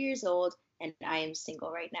 23 years old and I am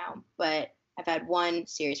single right now, but I've had one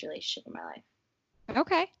serious relationship in my life.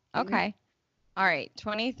 Okay. All right,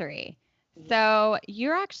 23. So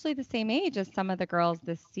you're actually the same age as some of the girls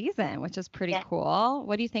this season, which is pretty cool.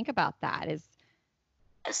 What do you think about that?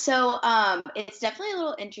 So it's definitely a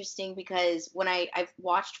little interesting because when I've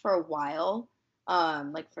watched for a while,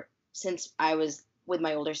 since I was with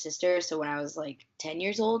my older sister, so when I was like 10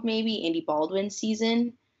 years old, maybe, Andy Baldwin's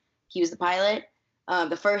season, he was the pilot,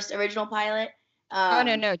 the first original pilot.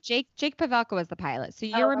 No. Jake Pavelka was the pilot. So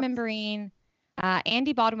you're remembering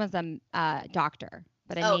Andy Baldwin was a doctor,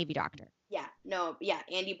 but a Navy doctor.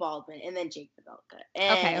 Andy Baldwin and then Jake Pavelka.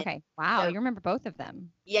 Okay. Wow, you remember both of them.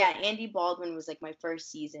 Yeah, Andy Baldwin was like my first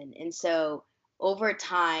season. And so over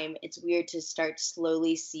time, it's weird to start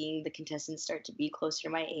slowly seeing the contestants start to be closer to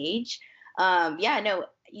my age. Yeah, no,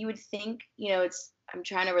 you would think, I'm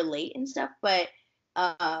trying to relate and stuff, but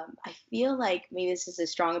I feel like maybe this is a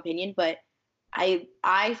strong opinion, but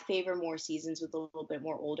I favor more seasons with a little bit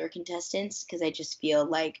more older contestants because I just feel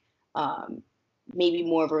like um, maybe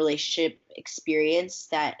more of a relationship experience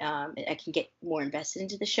that I can get more invested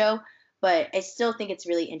into the show. But I still think it's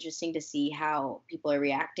really interesting to see how people are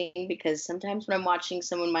reacting because sometimes when I'm watching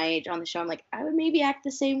someone my age on the show, I'm like, I would maybe act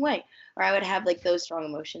the same way, or I would have like those strong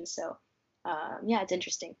emotions. So yeah, it's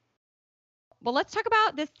interesting. Well, let's talk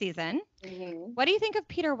about this season. Hmm. What do you think of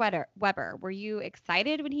Peter Weber? Were you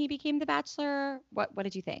excited when he became the Bachelor? What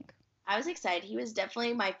did you think? I was excited. He was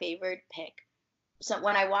definitely my favorite pick. So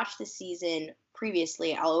when I watched the season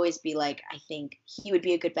previously, I'll always be like, I think he would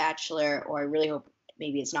be a good bachelor, or I really hope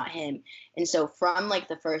maybe it's not him. And so from like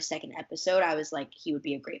the first, second episode, I was like, he would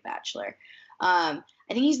be a great bachelor. I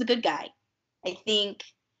think he's the good guy. I think,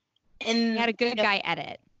 He had and a good guy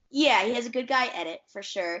edit. yeah, he has a good guy edit for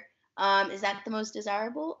sure. Is that the most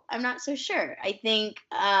desirable? I'm not so sure. I think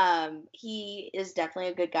he is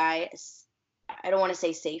definitely a good guy. I don't want to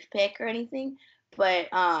say safe pick or anything, but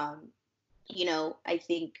I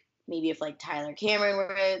think maybe if like Tyler Cameron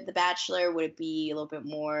were the Bachelor, would it be a little bit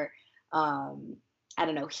more, I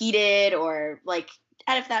don't know, heated or like,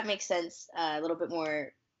 if that makes sense, a little bit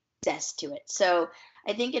more zest to it. So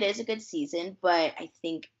I think it is a good season, but I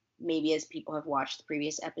think maybe as people have watched the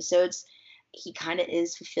previous episodes, he kind of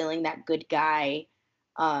is fulfilling that good guy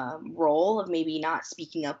role of maybe not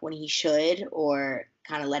speaking up when he should or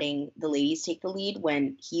kind of letting the ladies take the lead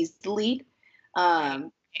when he's the lead.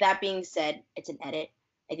 That being said, it's an edit.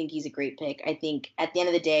 I think he's a great pick. I think at the end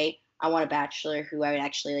of the day, I want a bachelor who I would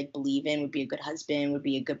actually like believe in, would be a good husband, would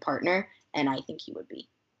be a good partner, and I think he would be.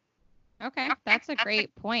 Okay, that's a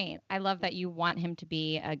great point. I love that you want him to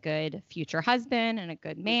be a good future husband and a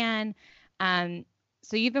good man.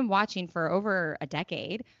 So you've been watching for over a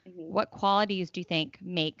decade. Mm-hmm. What qualities do you think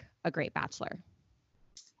make a great bachelor?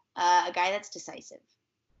 A guy that's decisive.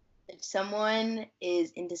 If someone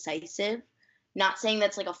is indecisive, not saying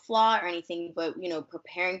that's like a flaw or anything, but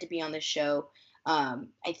preparing to be on the show,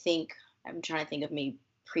 I think I'm trying to think of maybe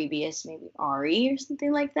Ari or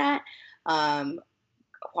something like that.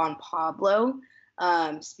 Juan Pablo.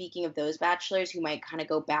 Speaking of those bachelors who might kind of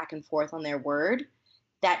go back and forth on their word,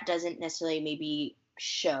 that doesn't necessarily maybe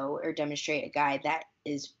show or demonstrate a guy that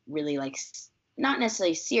is really like not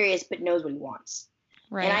necessarily serious, but knows what he wants.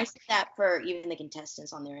 Right. And I see that for even the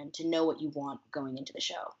contestants on their end to know what you want going into the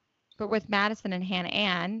show. But with Madison and Hannah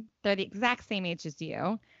Ann, they're the exact same age as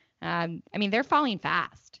you. I mean, they're falling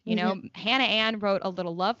fast. Hannah Ann wrote a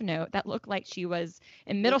little love note that looked like she was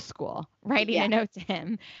in middle school writing a note to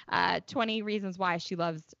him, 20 reasons why she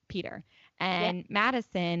loves Peter. And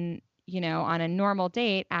Madison, on a normal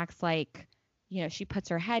date acts like, she puts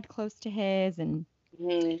her head close to his and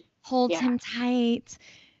holds him tight.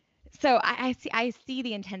 So I see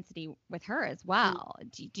the intensity with her as well.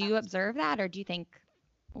 Do you observe that, or do you think,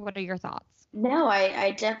 what are your thoughts? No,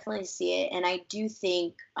 I definitely see it, and I do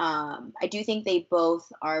think they both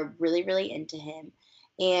are really, really into him,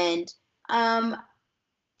 and I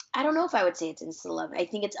don't know if I would say it's instant love. I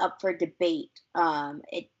think it's up for debate.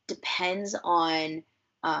 It depends on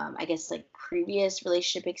I guess like previous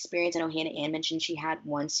relationship experience. I know Hannah Ann mentioned she had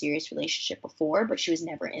one serious relationship before, but she was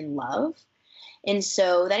never in love. And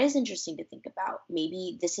so that is interesting to think about.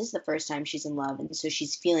 Maybe this is the first time she's in love, and so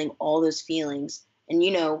she's feeling all those feelings, and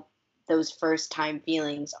those first time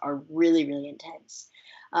feelings are really, really intense.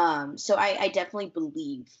 So I definitely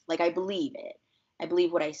believe it. I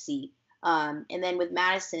believe what I see. And then with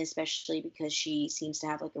Madison, especially because she seems to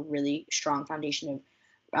have like a really strong foundation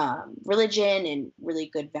of religion and really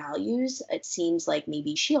good values, it seems like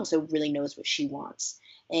maybe she also really knows what she wants.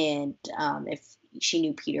 And if she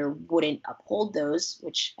knew Peter wouldn't uphold those,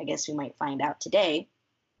 which I guess we might find out today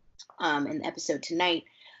in the episode tonight,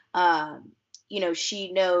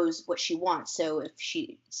 she knows what she wants. So if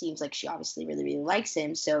she seems like she obviously really, really likes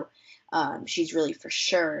him, so she's really for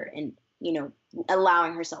sure and,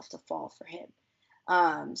 allowing herself to fall for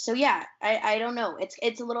him. So yeah, I don't know.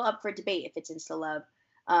 It's a little up for debate if it's insta love.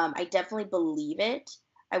 I definitely believe it.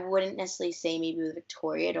 I wouldn't necessarily say maybe with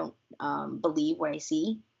Victoria, I don't believe what I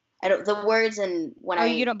see. I don't, the words and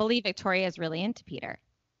when you don't believe Victoria is really into Peter?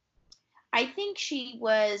 I think she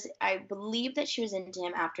was. I believe that she was into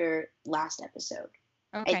him after last episode.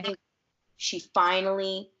 Okay. I think she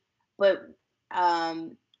finally, but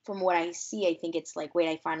from what I see, I think it's like, wait,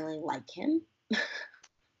 I finally like him.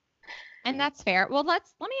 And that's fair. Well, let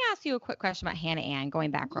me ask you a quick question about Hannah Ann,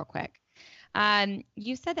 going back real quick.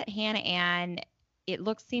 You said that Hannah Ann,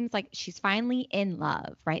 seems like she's finally in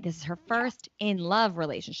love, right? This is her first in love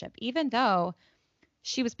relationship, even though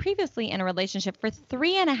she was previously in a relationship for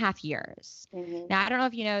 3.5 years. Now, I don't know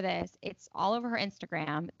if you know this. It's all over her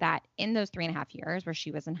Instagram that in those 3.5 years where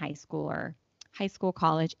she was in high school,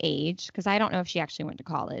 college age, because I don't know if she actually went to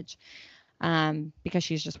college, because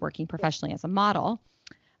she's just working professionally as a model.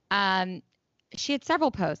 She had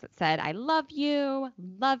several posts that said, I love you,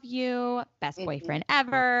 best boyfriend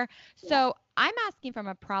ever. So I'm asking from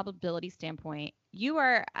a probability standpoint,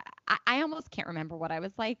 I almost can't remember what I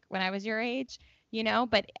was like when I was your age,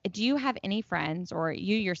 but do you have any friends, or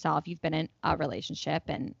you yourself, you've been in a relationship,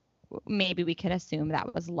 and maybe we could assume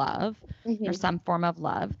that was love or some form of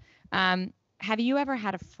love. Have you ever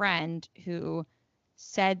had a friend who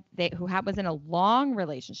said was in a long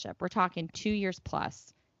relationship? We're talking 2 years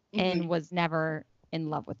plus, and was never in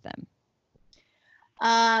love with them.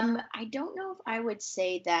 I don't know if I would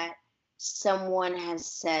say that someone has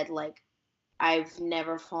said, like, I've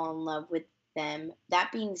never fallen in love with them.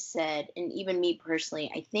 That being said, and even me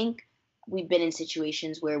personally, I think we've been in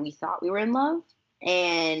situations where we thought we were in love.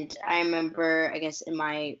 And I remember, I guess in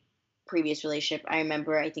my previous relationship,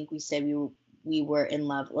 I think we said we were in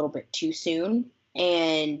love a little bit too soon.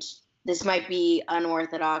 And this might be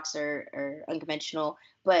unorthodox or unconventional,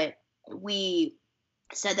 but we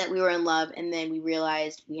said that we were in love, and then we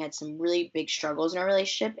realized we had some really big struggles in our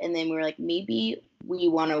relationship, and then we were like, maybe we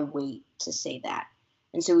want to wait to say that.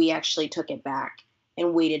 And so we actually took it back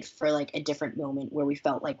and waited for like a different moment where we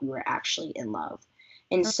felt like we were actually in love.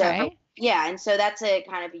 And so that's a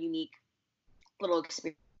kind of a unique little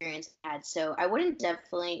experience I had. So I would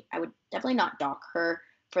definitely not dock her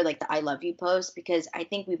for like the I love you post, because I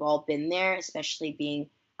think we've all been there, especially being,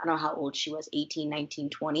 I don't know how old she was, 18, 19,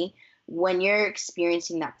 20. When you're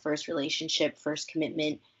experiencing that first relationship, first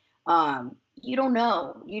commitment, you don't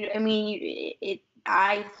know.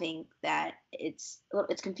 I think that it's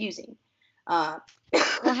confusing. Well,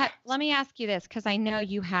 let me ask you this, because I know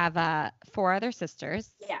you have 4 other sisters.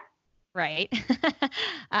 Yeah. Right.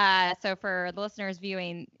 So for the listeners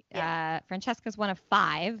viewing, Francesca's one of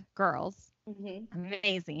 5 girls.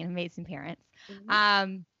 Amazing parents.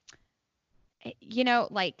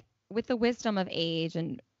 Like with the wisdom of age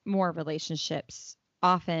and more relationships,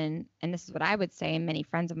 often, and this is what I would say, and many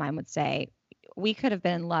friends of mine would say, we could have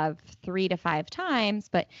been in love 3 to 5 times,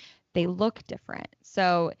 but they look different.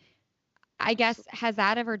 So I guess, has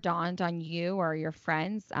that ever dawned on you or your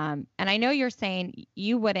friends? And I know you're saying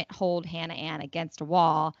you wouldn't hold Hannah Ann against a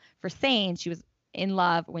wall for saying she was in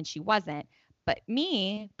love when she wasn't. But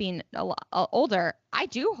me being a lot older, I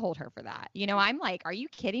do hold her for that. I'm like, are you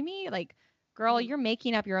kidding me? Like, girl, you're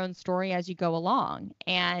making up your own story as you go along.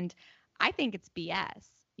 And I think it's BS,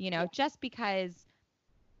 just because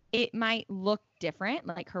it might look different.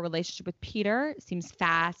 Like her relationship with Peter seems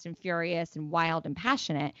fast and furious and wild and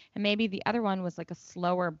passionate. And maybe the other one was like a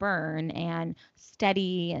slower burn and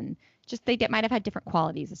steady, and just they might have had different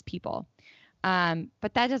qualities as people.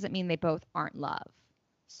 But that doesn't mean they both aren't love.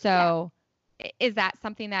 So is that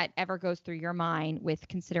something that ever goes through your mind with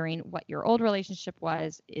considering what your old relationship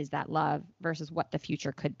was? Is that love versus what the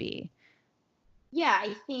future could be? Yeah,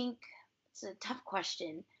 I think it's a tough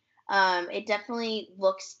question. It definitely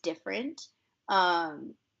looks different.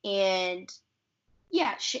 And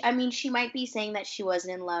yeah, she might be saying that she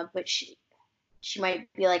wasn't in love, but she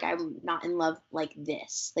might be like, I'm not in love like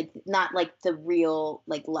this, like not like the real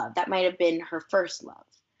like love. That might have been her first love.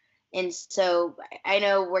 And so I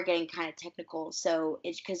know we're getting kind of technical, so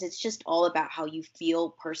because it's just all about how you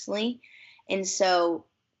feel personally. And so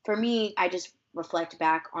for me, I just reflect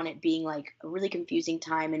back on it being like a really confusing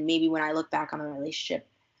time. And maybe when I look back on the relationship,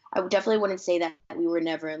 I definitely wouldn't say that we were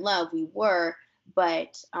never in love. We were,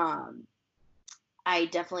 but I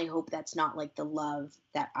definitely hope that's not like the love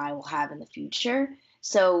that I will have in the future.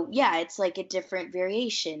 So yeah, it's like a different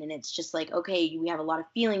variation, and it's just like, okay, we have a lot of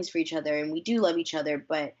feelings for each other and we do love each other,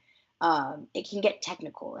 but it can get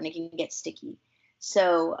technical and it can get sticky.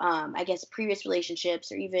 So I guess previous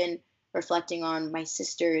relationships, or even reflecting on my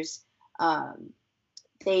sisters,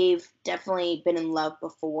 they've definitely been in love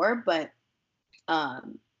before, but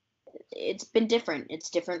it's been different. It's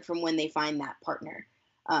different from when they find that partner.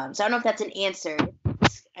 So I don't know if that's an answer.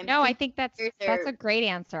 No, I think that's a great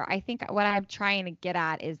answer. I think what I'm trying to get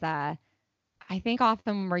at is that I think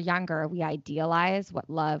often when we're younger, we idealize what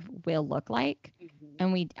love will look like.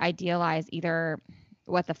 And we idealize either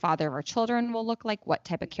what the father of our children will look like, what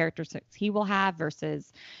type of characteristics he will have,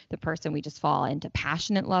 versus the person we just fall into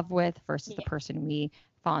passionate love with, versus the person we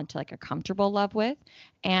fall into like a comfortable love with.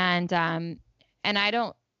 And I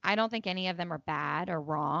don't think any of them are bad or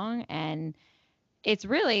wrong. And it's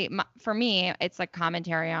really, for me, it's like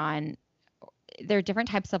commentary on there are different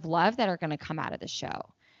types of love that are going to come out of the show.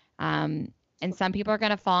 And some people are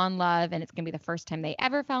going to fall in love and it's going to be the first time they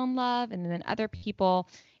ever fell in love. And then other people,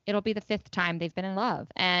 it'll be the fifth time they've been in love.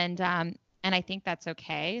 And I think that's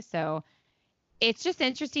okay. So it's just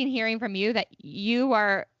interesting hearing from you that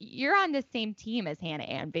you're on the same team as Hannah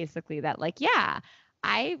Ann, basically, that like, yeah,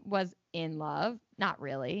 I was in love, not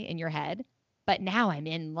really in your head, but now I'm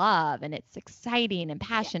in love and it's exciting and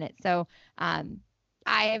passionate. So,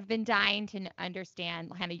 I have been dying to understand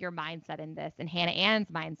kind of your mindset in this and Hannah Ann's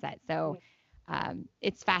mindset. So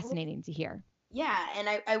it's fascinating to hear. Yeah, and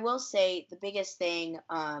I will say the biggest thing,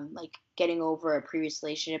 like getting over a previous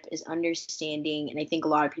relationship is understanding, and I think a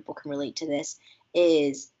lot of people can relate to this,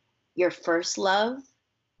 is your first love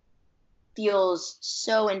feels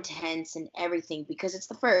so intense and everything because it's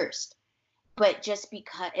the first. But just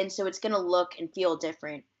because, and so it's going to look and feel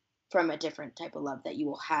different from a different type of love that you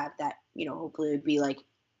will have that, hopefully would be like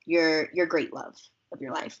your great love of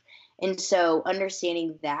your life. And so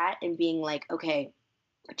understanding that and being like, okay,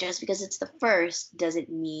 just because it's the first doesn't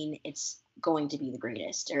mean it's going to be the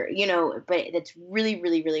greatest, or but it's really,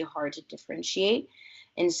 really, really hard to differentiate.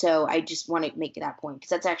 And so I just want to make that point because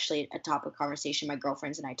that's actually a topic of conversation my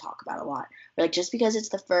girlfriends and I talk about a lot. We're like, just because it's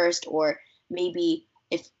the first, or maybe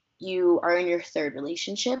if you are in your third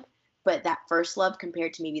relationship, but that first love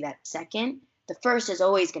compared to maybe that second, the first is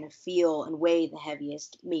always going to feel and weigh the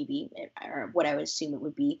heaviest, maybe, or what I would assume it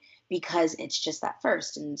would be, because it's just that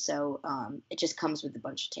first. And so it just comes with a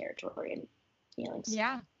bunch of territory and feelings.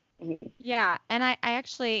 Yeah. Mm-hmm. Yeah. And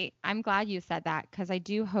I'm glad you said that because I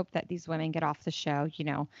do hope that these women get off the show.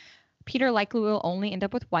 Peter likely will only end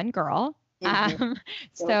up with one girl. Mm-hmm.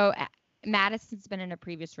 So Madison's been in a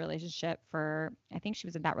previous relationship I think she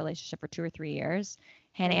was in that relationship for 2 or 3 years.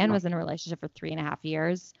 Hannah Ann was in a relationship for 3.5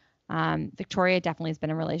 years. Victoria definitely has been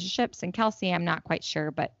in relationships, and Kelsey, I'm not quite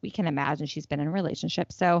sure, but we can imagine she's been in a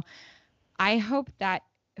relationship. So I hope that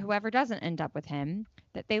whoever doesn't end up with him,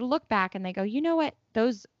 that they look back and they go, you know what?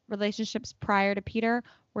 Those relationships prior to Peter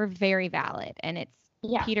were very valid. And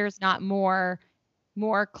Peter's not more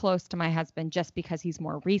close to my husband just because he's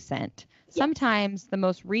more recent. Yes. Sometimes the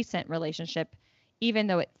most recent relationship, even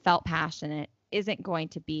though it felt passionate, isn't going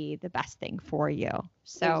to be the best thing for you.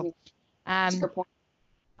 So,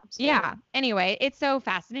 yeah. Anyway, it's so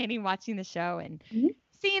fascinating watching the show and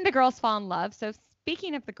seeing the girls fall in love. So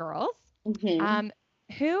speaking of the girls, who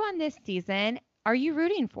on this season are you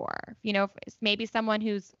rooting for? Maybe someone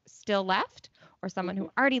who's still left or someone who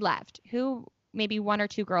already left. Who, maybe one or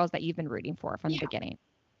two girls that you've been rooting for from the beginning?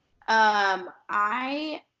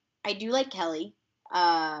 I do like Kelly.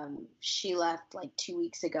 She left like 2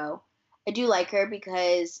 weeks ago. I do like her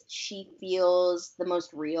because she feels the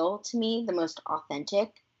most real to me, the most authentic.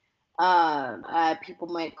 People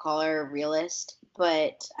might call her a realist,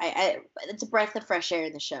 but it's a breath of fresh air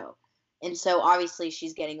in the show. And so obviously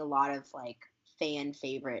she's getting a lot of like fan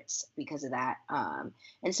favorites because of that.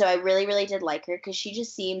 And so I really, really did like her because she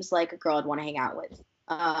just seems like a girl I'd want to hang out with.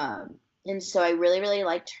 And so I really, really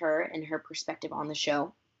liked her and her perspective on the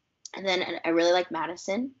show. And then I really like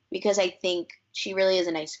Madison because I think she really is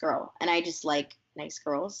a nice girl. And I just like nice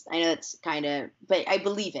girls. I know it's kind of, but I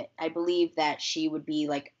believe it. I believe that she would be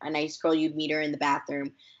like a nice girl. You'd meet her in the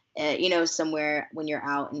bathroom, somewhere when you're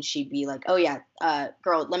out, and she'd be like, oh yeah,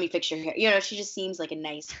 girl, let me fix your hair. She just seems like a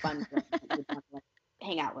nice, fun girl that you would want to like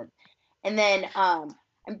hang out with. And then I'm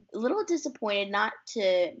a little disappointed, not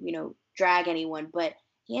to, drag anyone, but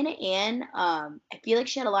Hannah Ann, I feel like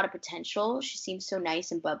she had a lot of potential. She seems so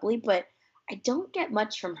nice and bubbly, but I don't get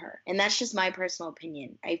much from her. And that's just my personal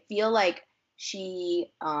opinion. I feel like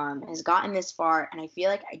she has gotten this far, and I feel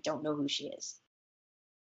like I don't know who she is.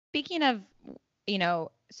 Speaking of,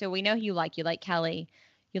 so we know you like Kelly,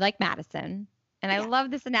 you like Madison. And I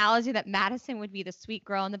love this analogy that Madison would be the sweet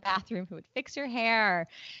girl in the bathroom who would fix your hair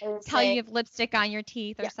or tell you you have lipstick on your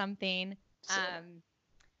teeth or something. Sure.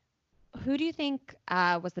 Who do you think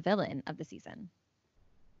was the villain of the season?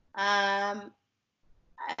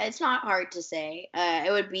 It's not hard to say.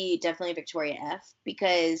 It would be definitely Victoria F,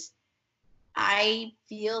 because I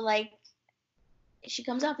feel like she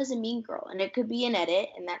comes off as a mean girl, and it could be an edit,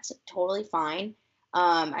 and that's totally fine.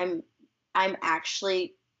 I'm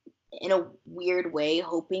actually, in a weird way,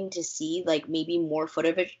 hoping to see like maybe more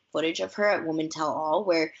footage of her at Women Tell All,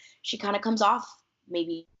 where she kind of comes off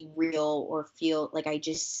maybe real, or feel like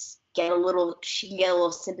she can get a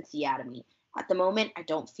little sympathy out of me. At the moment, I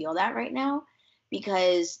don't feel that right now,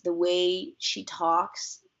 because the way she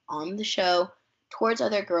talks on the show towards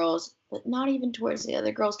other girls, but not even towards the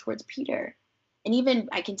other girls, towards Peter. And even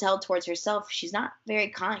I can tell towards herself, she's not very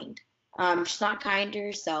kind. She's not kind to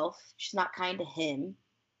herself. She's not kind to him,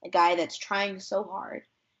 a guy that's trying so hard.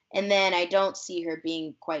 And then I don't see her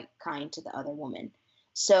being quite kind to the other woman.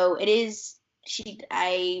 So it is she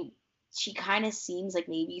kind of seems like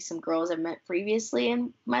maybe some girls I've met previously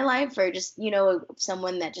in my life, or just,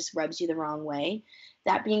 someone that just rubs you the wrong way.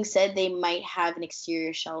 That being said, they might have an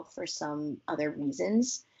exterior shell for some other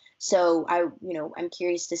reasons. So I'm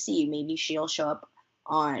curious to see. Maybe she'll show up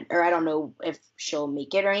on, or I don't know if she'll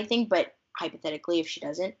make it or anything, but hypothetically, if she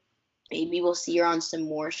doesn't, maybe we'll see her on some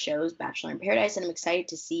more shows, Bachelor in Paradise, and I'm excited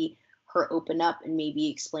to see her open up and maybe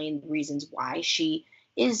explain the reasons why she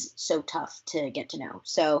is so tough to get to know.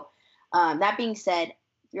 So that being said,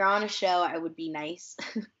 if you're on a show, I would be nice.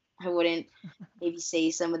 I wouldn't maybe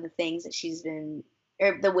say some of the things that she's been,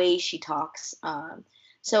 or the way she talks.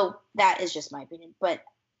 So that is just my opinion. But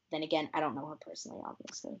then again, I don't know her personally,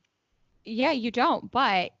 obviously. Yeah, you don't,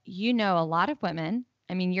 but you know a lot of women.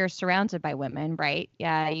 I mean, you're surrounded by women, right?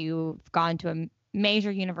 Yeah, you've gone to a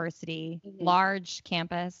major university, large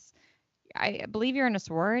campus. I believe you're in a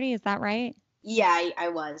sorority. Is that right? Yeah, I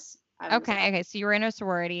was. Okay. So you were in a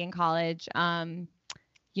sorority in college.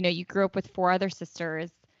 You grew up with 4 other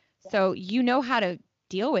sisters. So you know how to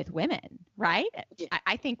deal with women, right? Yeah.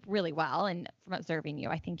 I think really well. And from observing you,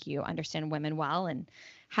 I think you understand women well and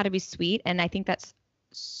how to be sweet. And I think that's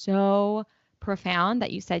so profound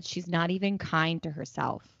that you said she's not even kind to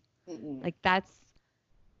herself. Like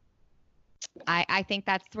I think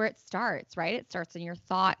that's where it starts, right? It starts in your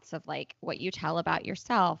thoughts of like what you tell about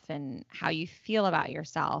yourself and how you feel about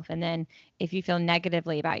yourself. And then if you feel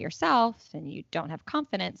negatively about yourself and you don't have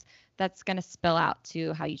confidence, that's going to spill out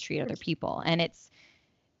to how you treat other people. And it's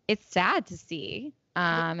sad to see.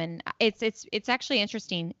 And it's actually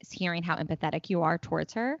interesting hearing how empathetic you are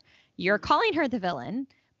towards her. You're calling her the villain,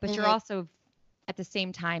 but you're also at the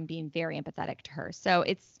same time being very empathetic to her. So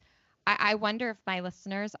I wonder if my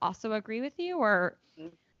listeners also agree with you, or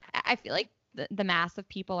I feel like the mass of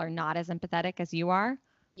people are not as empathetic as you are.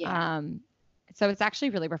 Yeah. So it's actually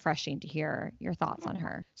really refreshing to hear your thoughts on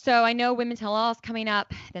her. So I know Women Tell All is coming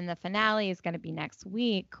up. Then the finale is going to be next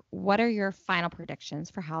week. What are your final predictions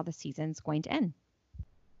for how the season's going to end?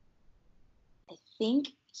 I think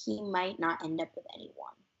he might not end up with anyone.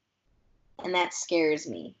 And that scares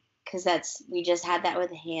me because we just had that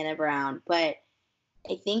with Hannah Brown. But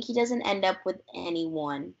I think he doesn't end up with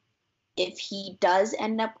anyone. If he does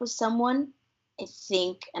end up with someone, I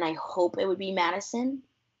think and I hope it would be Madison.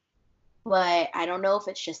 But I don't know if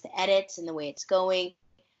it's just the edits and the way it's going.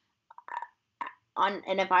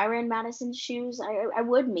 And if I were in Madison's shoes, I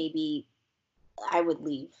would leave.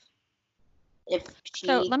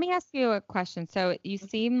 So let me ask you a question. So you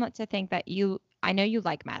seem to think that I know you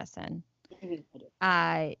like Madison.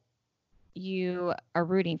 You are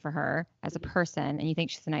rooting for her as a person and you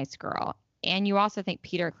think she's a nice girl. And you also think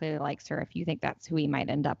Peter clearly likes her if you think that's who he might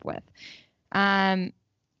end up with. Have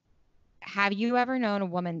you ever known a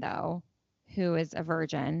woman, though, who is a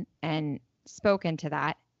virgin and spoken to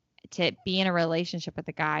that, to be in a relationship with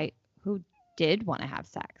a guy who did want to have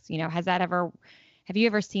sex? Have you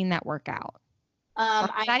ever seen that work out?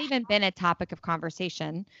 Has that even been a topic of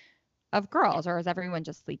conversation of girls, or is everyone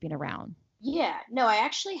just sleeping around? Yeah, no, I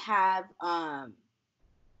actually have a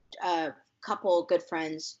couple good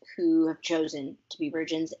friends who have chosen to be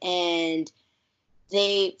virgins, and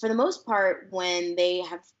they, for the most part, when they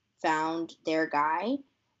have found their guy,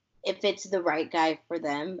 if it's the right guy for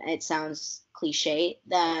them, it sounds cliche,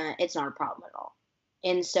 that it's not a problem at all.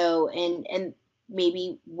 And so, and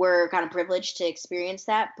maybe we're kind of privileged to experience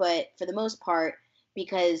that, but for the most part,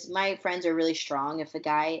 because my friends are really strong, if a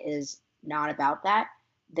guy is not about that,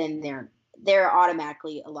 then they're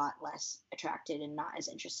automatically a lot less attracted and not as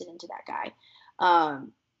interested into that guy.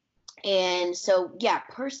 And so, yeah,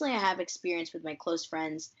 personally, I have experience with my close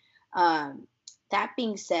friends. That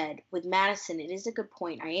being said, with Madison, it is a good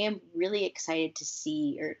point. I am really excited to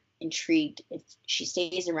see, or intrigued, if she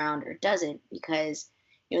stays around or doesn't, because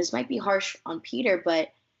this might be harsh on Peter,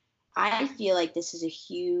 but I feel like this is a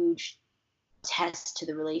huge test to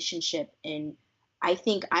the relationship. And I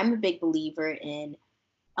think I'm a big believer in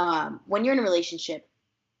when you're in a relationship,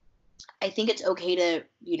 I think it's okay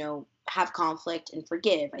to, have conflict and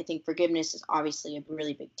forgive. I think forgiveness is obviously a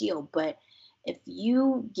really big deal, but if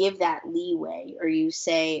you give that leeway, or you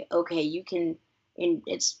say, okay, you can,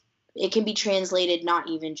 it can be translated not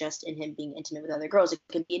even just in him being intimate with other girls. It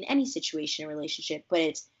can be in any situation, relationship, but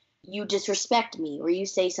it's, you disrespect me, or you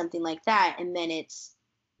say something like that, and then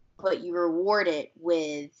but you reward it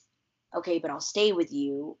with, okay, but I'll stay with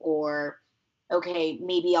you, or okay,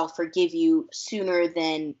 maybe I'll forgive you sooner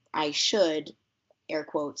than I should, air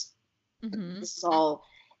quotes. This is all,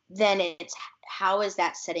 then it's how is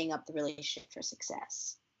that setting up the relationship for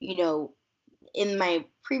success? You know, in my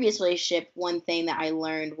previous relationship, one thing that I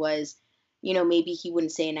learned was, you know, maybe he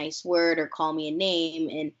wouldn't say a nice word or call me a name.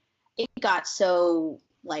 And it got so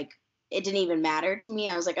like, it didn't even matter to me.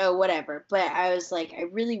 I was like, oh, whatever. But I was like, I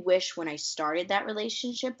really wish when I started that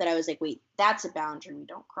relationship that I was like, wait, that's a boundary we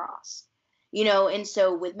don't cross. You know, and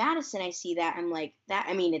so with Madison, I see that I'm like, that,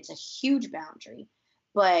 I mean, it's a huge boundary.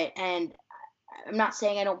 But, and I'm not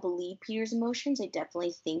saying I don't believe Peter's emotions. I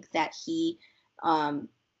definitely think that he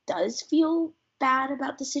does feel bad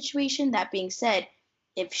about the situation. That being said,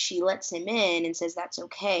 if she lets him in and says that's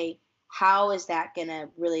okay, how is that gonna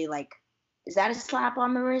really like, is that a slap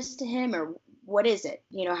on the wrist to him, or what is it?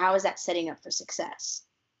 You know, how is that setting up for success?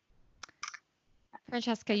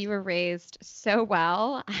 Francesca, you were raised so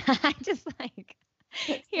well. I just like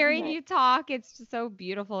hearing you talk. It's just so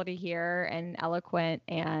beautiful to hear and eloquent.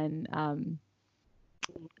 And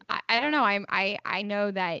I don't know. I know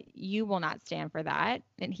that you will not stand for that.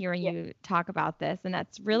 And hearing you talk about this, and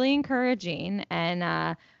that's really encouraging. And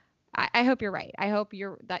I hope you're right. I hope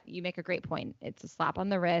that you make a great point. It's a slap on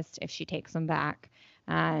the wrist if she takes him back.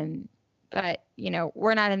 But you know,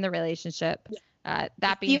 we're not in the relationship.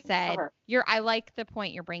 That being said, I like the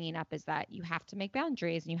point you're bringing up is that you have to make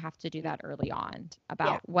boundaries, and you have to do that early on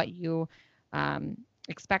about what you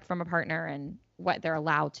expect from a partner and what they're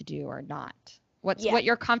allowed to do or not. What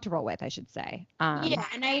you're comfortable with, I should say. Yeah,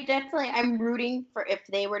 and I'm rooting for, if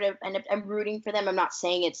they were to end up, I'm rooting for them. I'm not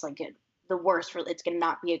saying it's like the worst, it's going to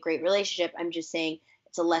not be a great relationship. I'm just saying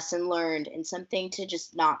it's a lesson learned and something to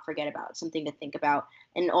just not forget about, something to think about,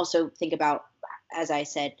 and also think about, as I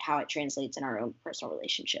said, how it translates in our own personal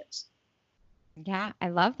relationships. Yeah, I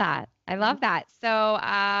love that. I love that. So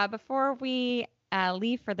before we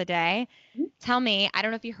leave for the day, tell me, I don't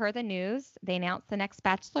know if you heard the news. They announced the next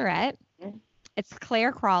Bachelorette. It's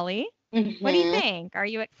Clare Crawley. What do you think? Are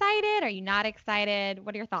you excited? Are you not excited?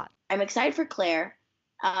 What are your thoughts? I'm excited for Clare.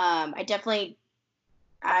 I'm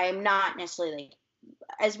not necessarily like,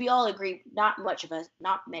 as we all agree, not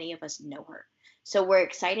many of us know her. So we're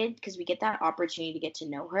excited because we get that opportunity to get to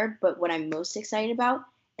know her. But what I'm most excited about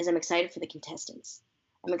is I'm excited for the contestants.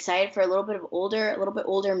 I'm excited for a little bit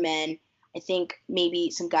older men. I think maybe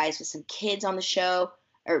some guys with some kids on the show,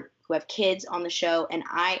 or who have kids on the show. And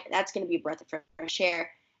that's going to be a breath of fresh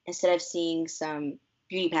air instead of seeing some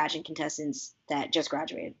beauty pageant contestants that just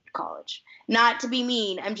graduated college. Not to be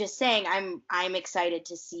mean, I'm just saying I'm excited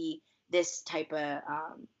to see this type of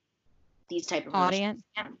these type of audience.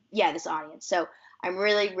 Yeah, this audience. So I'm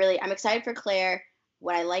I'm excited for Clare.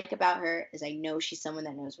 What I like about her is I know she's someone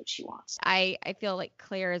that knows what she wants. I feel like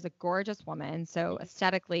Clare is a gorgeous woman. So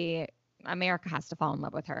aesthetically, America has to fall in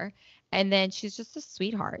love with her. And then she's just a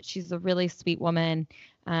sweetheart. She's a really sweet woman.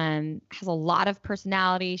 Has a lot of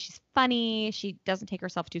personality. She's funny. She doesn't take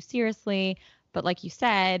herself too seriously. But like you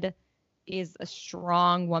said, is a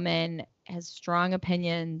strong woman, has strong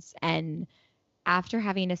opinions. And after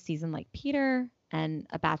having a season like Peter and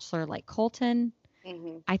a bachelor like Colton,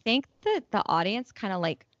 I think that the audience kind of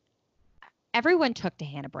like, everyone took to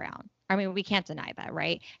Hannah Brown. I mean, we can't deny that,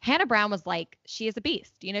 right? Hannah Brown was like, she is a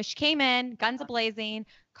beast. You know, she came in, guns a-blazing,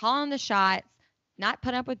 calling the shots, not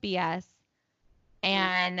putting up with BS.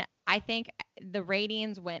 And I think the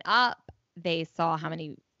ratings went up. They saw how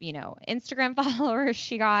many, you know, Instagram followers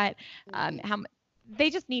she got.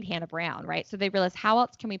 They just need Hannah Brown, right? So they realized, how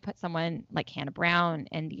else can we put someone like Hannah Brown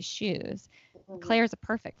in these shoes? Clare's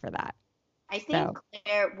perfect for that. I think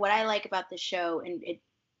Clare, what I like about the show, and it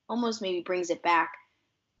almost maybe brings it back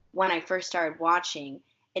when I first started watching,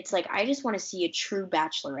 it's like I just want to see a true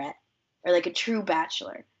bachelorette, or like a true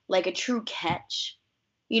bachelor, like a true catch,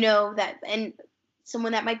 you know, that, and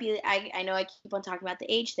someone that might be, I know I keep on talking about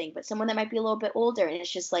the age thing, but someone that might be a little bit older, and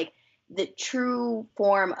it's just like the true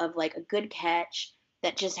form of like a good catch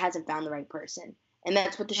that just hasn't found the right person. And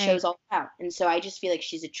that's what the show's all about. And so I just feel like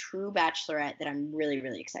she's a true bachelorette that I'm really,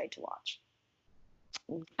 really excited to watch.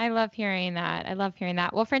 I love hearing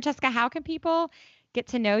that. Well, Francesca, how can people get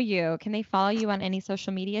to know you? Can they follow you on any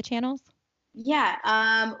social media channels? Yeah.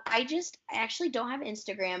 I actually don't have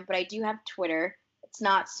Instagram, but I do have Twitter. It's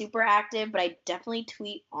not super active, but I definitely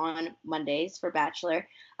tweet on Mondays for Bachelor.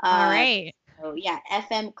 All right. So yeah,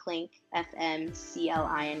 FM Clink,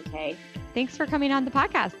 FMCLINK. Thanks for coming on the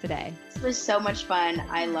podcast today. This was so much fun.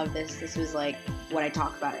 I love this. This was like what I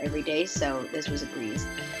talk about every day. So this was a breeze.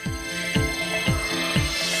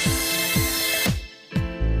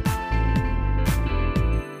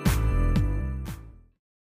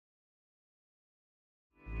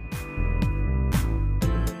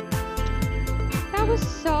 That was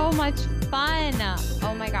so much fun.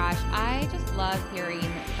 Oh my gosh. I just love hearing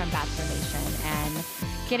from Bachelor Nation and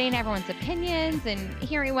getting everyone's opinions and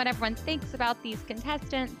hearing what everyone thinks about these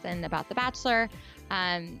contestants and about The Bachelor.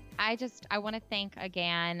 I want to thank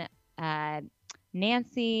again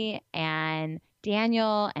Nancy and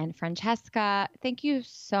Daniel and Francesca. Thank you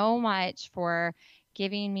so much for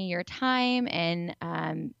giving me your time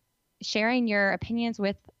and sharing your opinions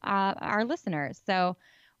with our listeners. So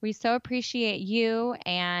we so appreciate you,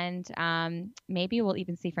 and maybe we'll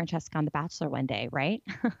even see Francesca on The Bachelor one day, right?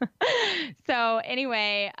 So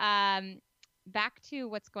anyway, back to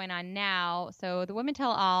what's going on now. So the Women Tell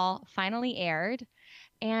All finally aired,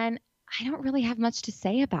 and I don't really have much to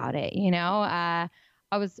say about it. I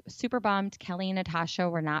was super bummed Kelly and Natasha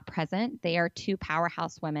were not present. They are two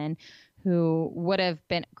powerhouse women who would have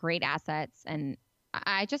been great assets, and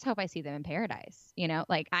I just hope I see them in paradise.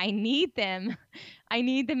 I need them. I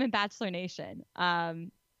need them in Bachelor Nation. Besides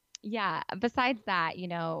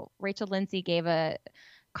that, Rachel Lindsay gave a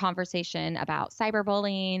conversation about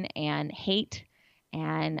cyberbullying and hate.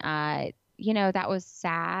 And, that was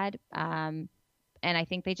sad. And I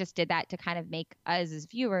think they just did that to kind of make us as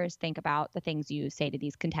viewers think about the things you say to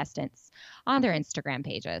these contestants on their Instagram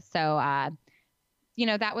pages. So,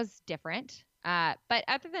 that was different. But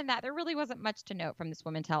other than that, there really wasn't much to note from this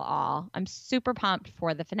Women Tell All. I'm super pumped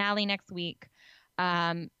for the finale next week.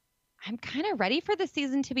 I'm kind of ready for the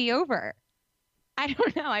season to be over. I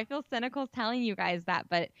don't know. I feel cynical telling you guys that,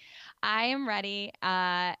 but I am ready.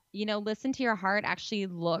 Listen to Your Heart actually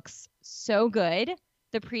looks so good.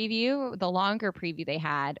 The longer preview they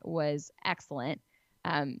had was excellent.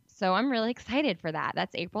 So I'm really excited for that.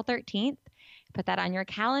 That's April 13th. Put that on your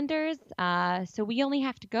calendars. So we only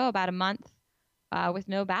have to go about a month with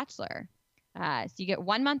no Bachelor. So you get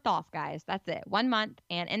 1 month off, guys. That's it. 1 month.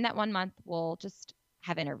 And in that 1 month, we'll just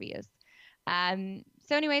have interviews.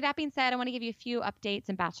 So anyway, that being said, I want to give you a few updates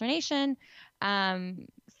in Bachelor Nation.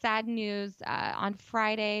 Sad news on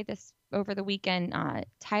Friday, over the weekend,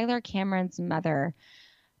 Tyler Cameron's mother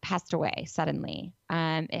passed away suddenly.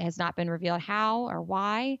 It has not been revealed how or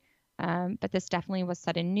why, but this definitely was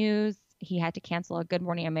sudden news. He had to cancel a Good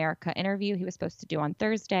Morning America interview he was supposed to do on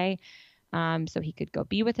Thursday, so he could go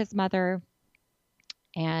be with his mother.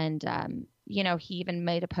 And, he even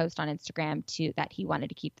made a post on Instagram that he wanted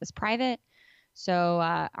to keep this private. So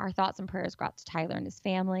our thoughts and prayers go out to Tyler and his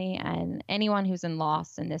family and anyone who's in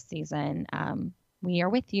loss in this season. We are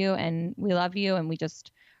with you and we love you, and we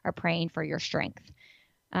just are praying for your strength.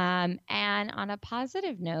 And on a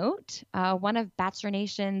positive note, one of Bachelor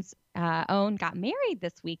Nation's own got married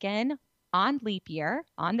this weekend on leap year,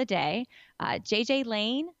 on the day. JJ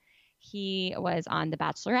Lane, he was on The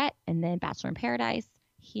Bachelorette and then Bachelor in Paradise.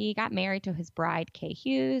 He got married to his bride, Kay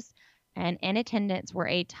Hughes, and in attendance were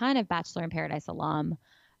a ton of Bachelor in Paradise alum.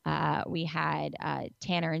 We had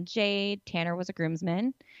Tanner and Jade. Tanner was a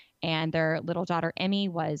groomsman, and their little daughter, Emmy,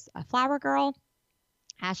 was a flower girl.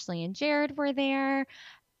 Ashley and Jared were there.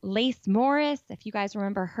 Lace Morris, if you guys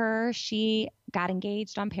remember her, she got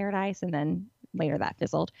engaged on Paradise, and then later that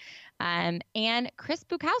fizzled. And Chris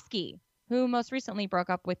Bukowski, who most recently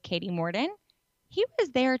broke up with Katie Morton, he was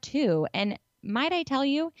there too. And might I tell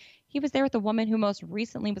you, he was there with the woman who most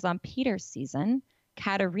recently was on Peter's season,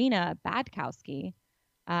 Katarina Badkowski.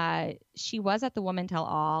 She was at the Women Tell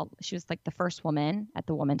All. She was like the first woman at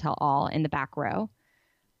the Women Tell All in the back row.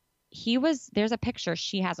 There's a picture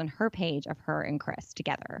she has on her page of her and Chris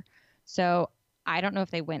together. So I don't know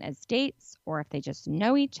if they went as dates or if they just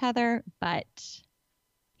know each other, but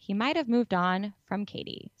he might have moved on from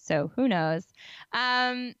Katie. So who knows?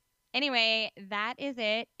 Anyway, that is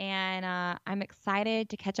it. And I'm excited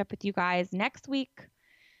to catch up with you guys next week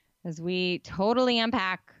as we totally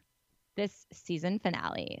unpack this season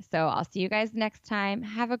finale. So I'll see you guys next time.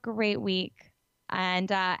 Have a great week. And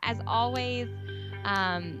as always,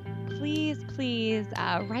 please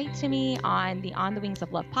write to me on the On the Wings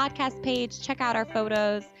of Love podcast page. Check out our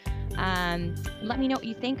photos. Let me know what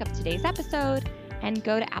you think of today's episode, and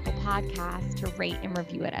go to Apple Podcasts to rate and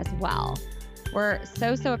review it as well. We're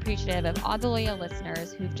so appreciative of all the loyal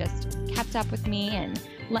listeners who've just kept up with me and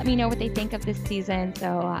let me know what they think of this season.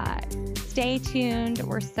 So stay tuned.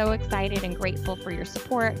 We're so excited and grateful for your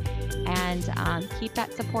support, and keep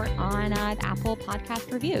that support on Apple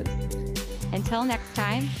Podcast reviews. Until next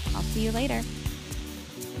time, I'll see you later.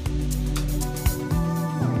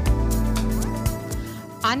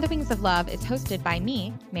 On the Wings of Love is hosted by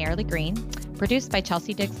me, Marilee Green, produced by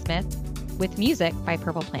Chelsea Diggs Smith, with music by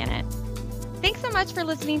Purple Planet. Thanks so much for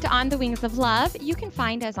listening to On the Wings of Love. You can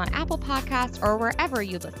find us on Apple Podcasts or wherever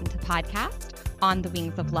you listen to podcasts, On the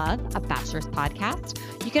Wings of Love, a Bachelor's podcast.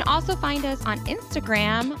 You can also find us on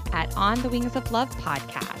Instagram at On the Wings of Love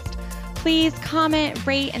podcast. Please comment,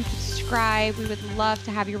 rate, and subscribe. We would love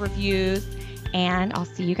to have your reviews. And I'll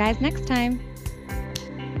see you guys next time.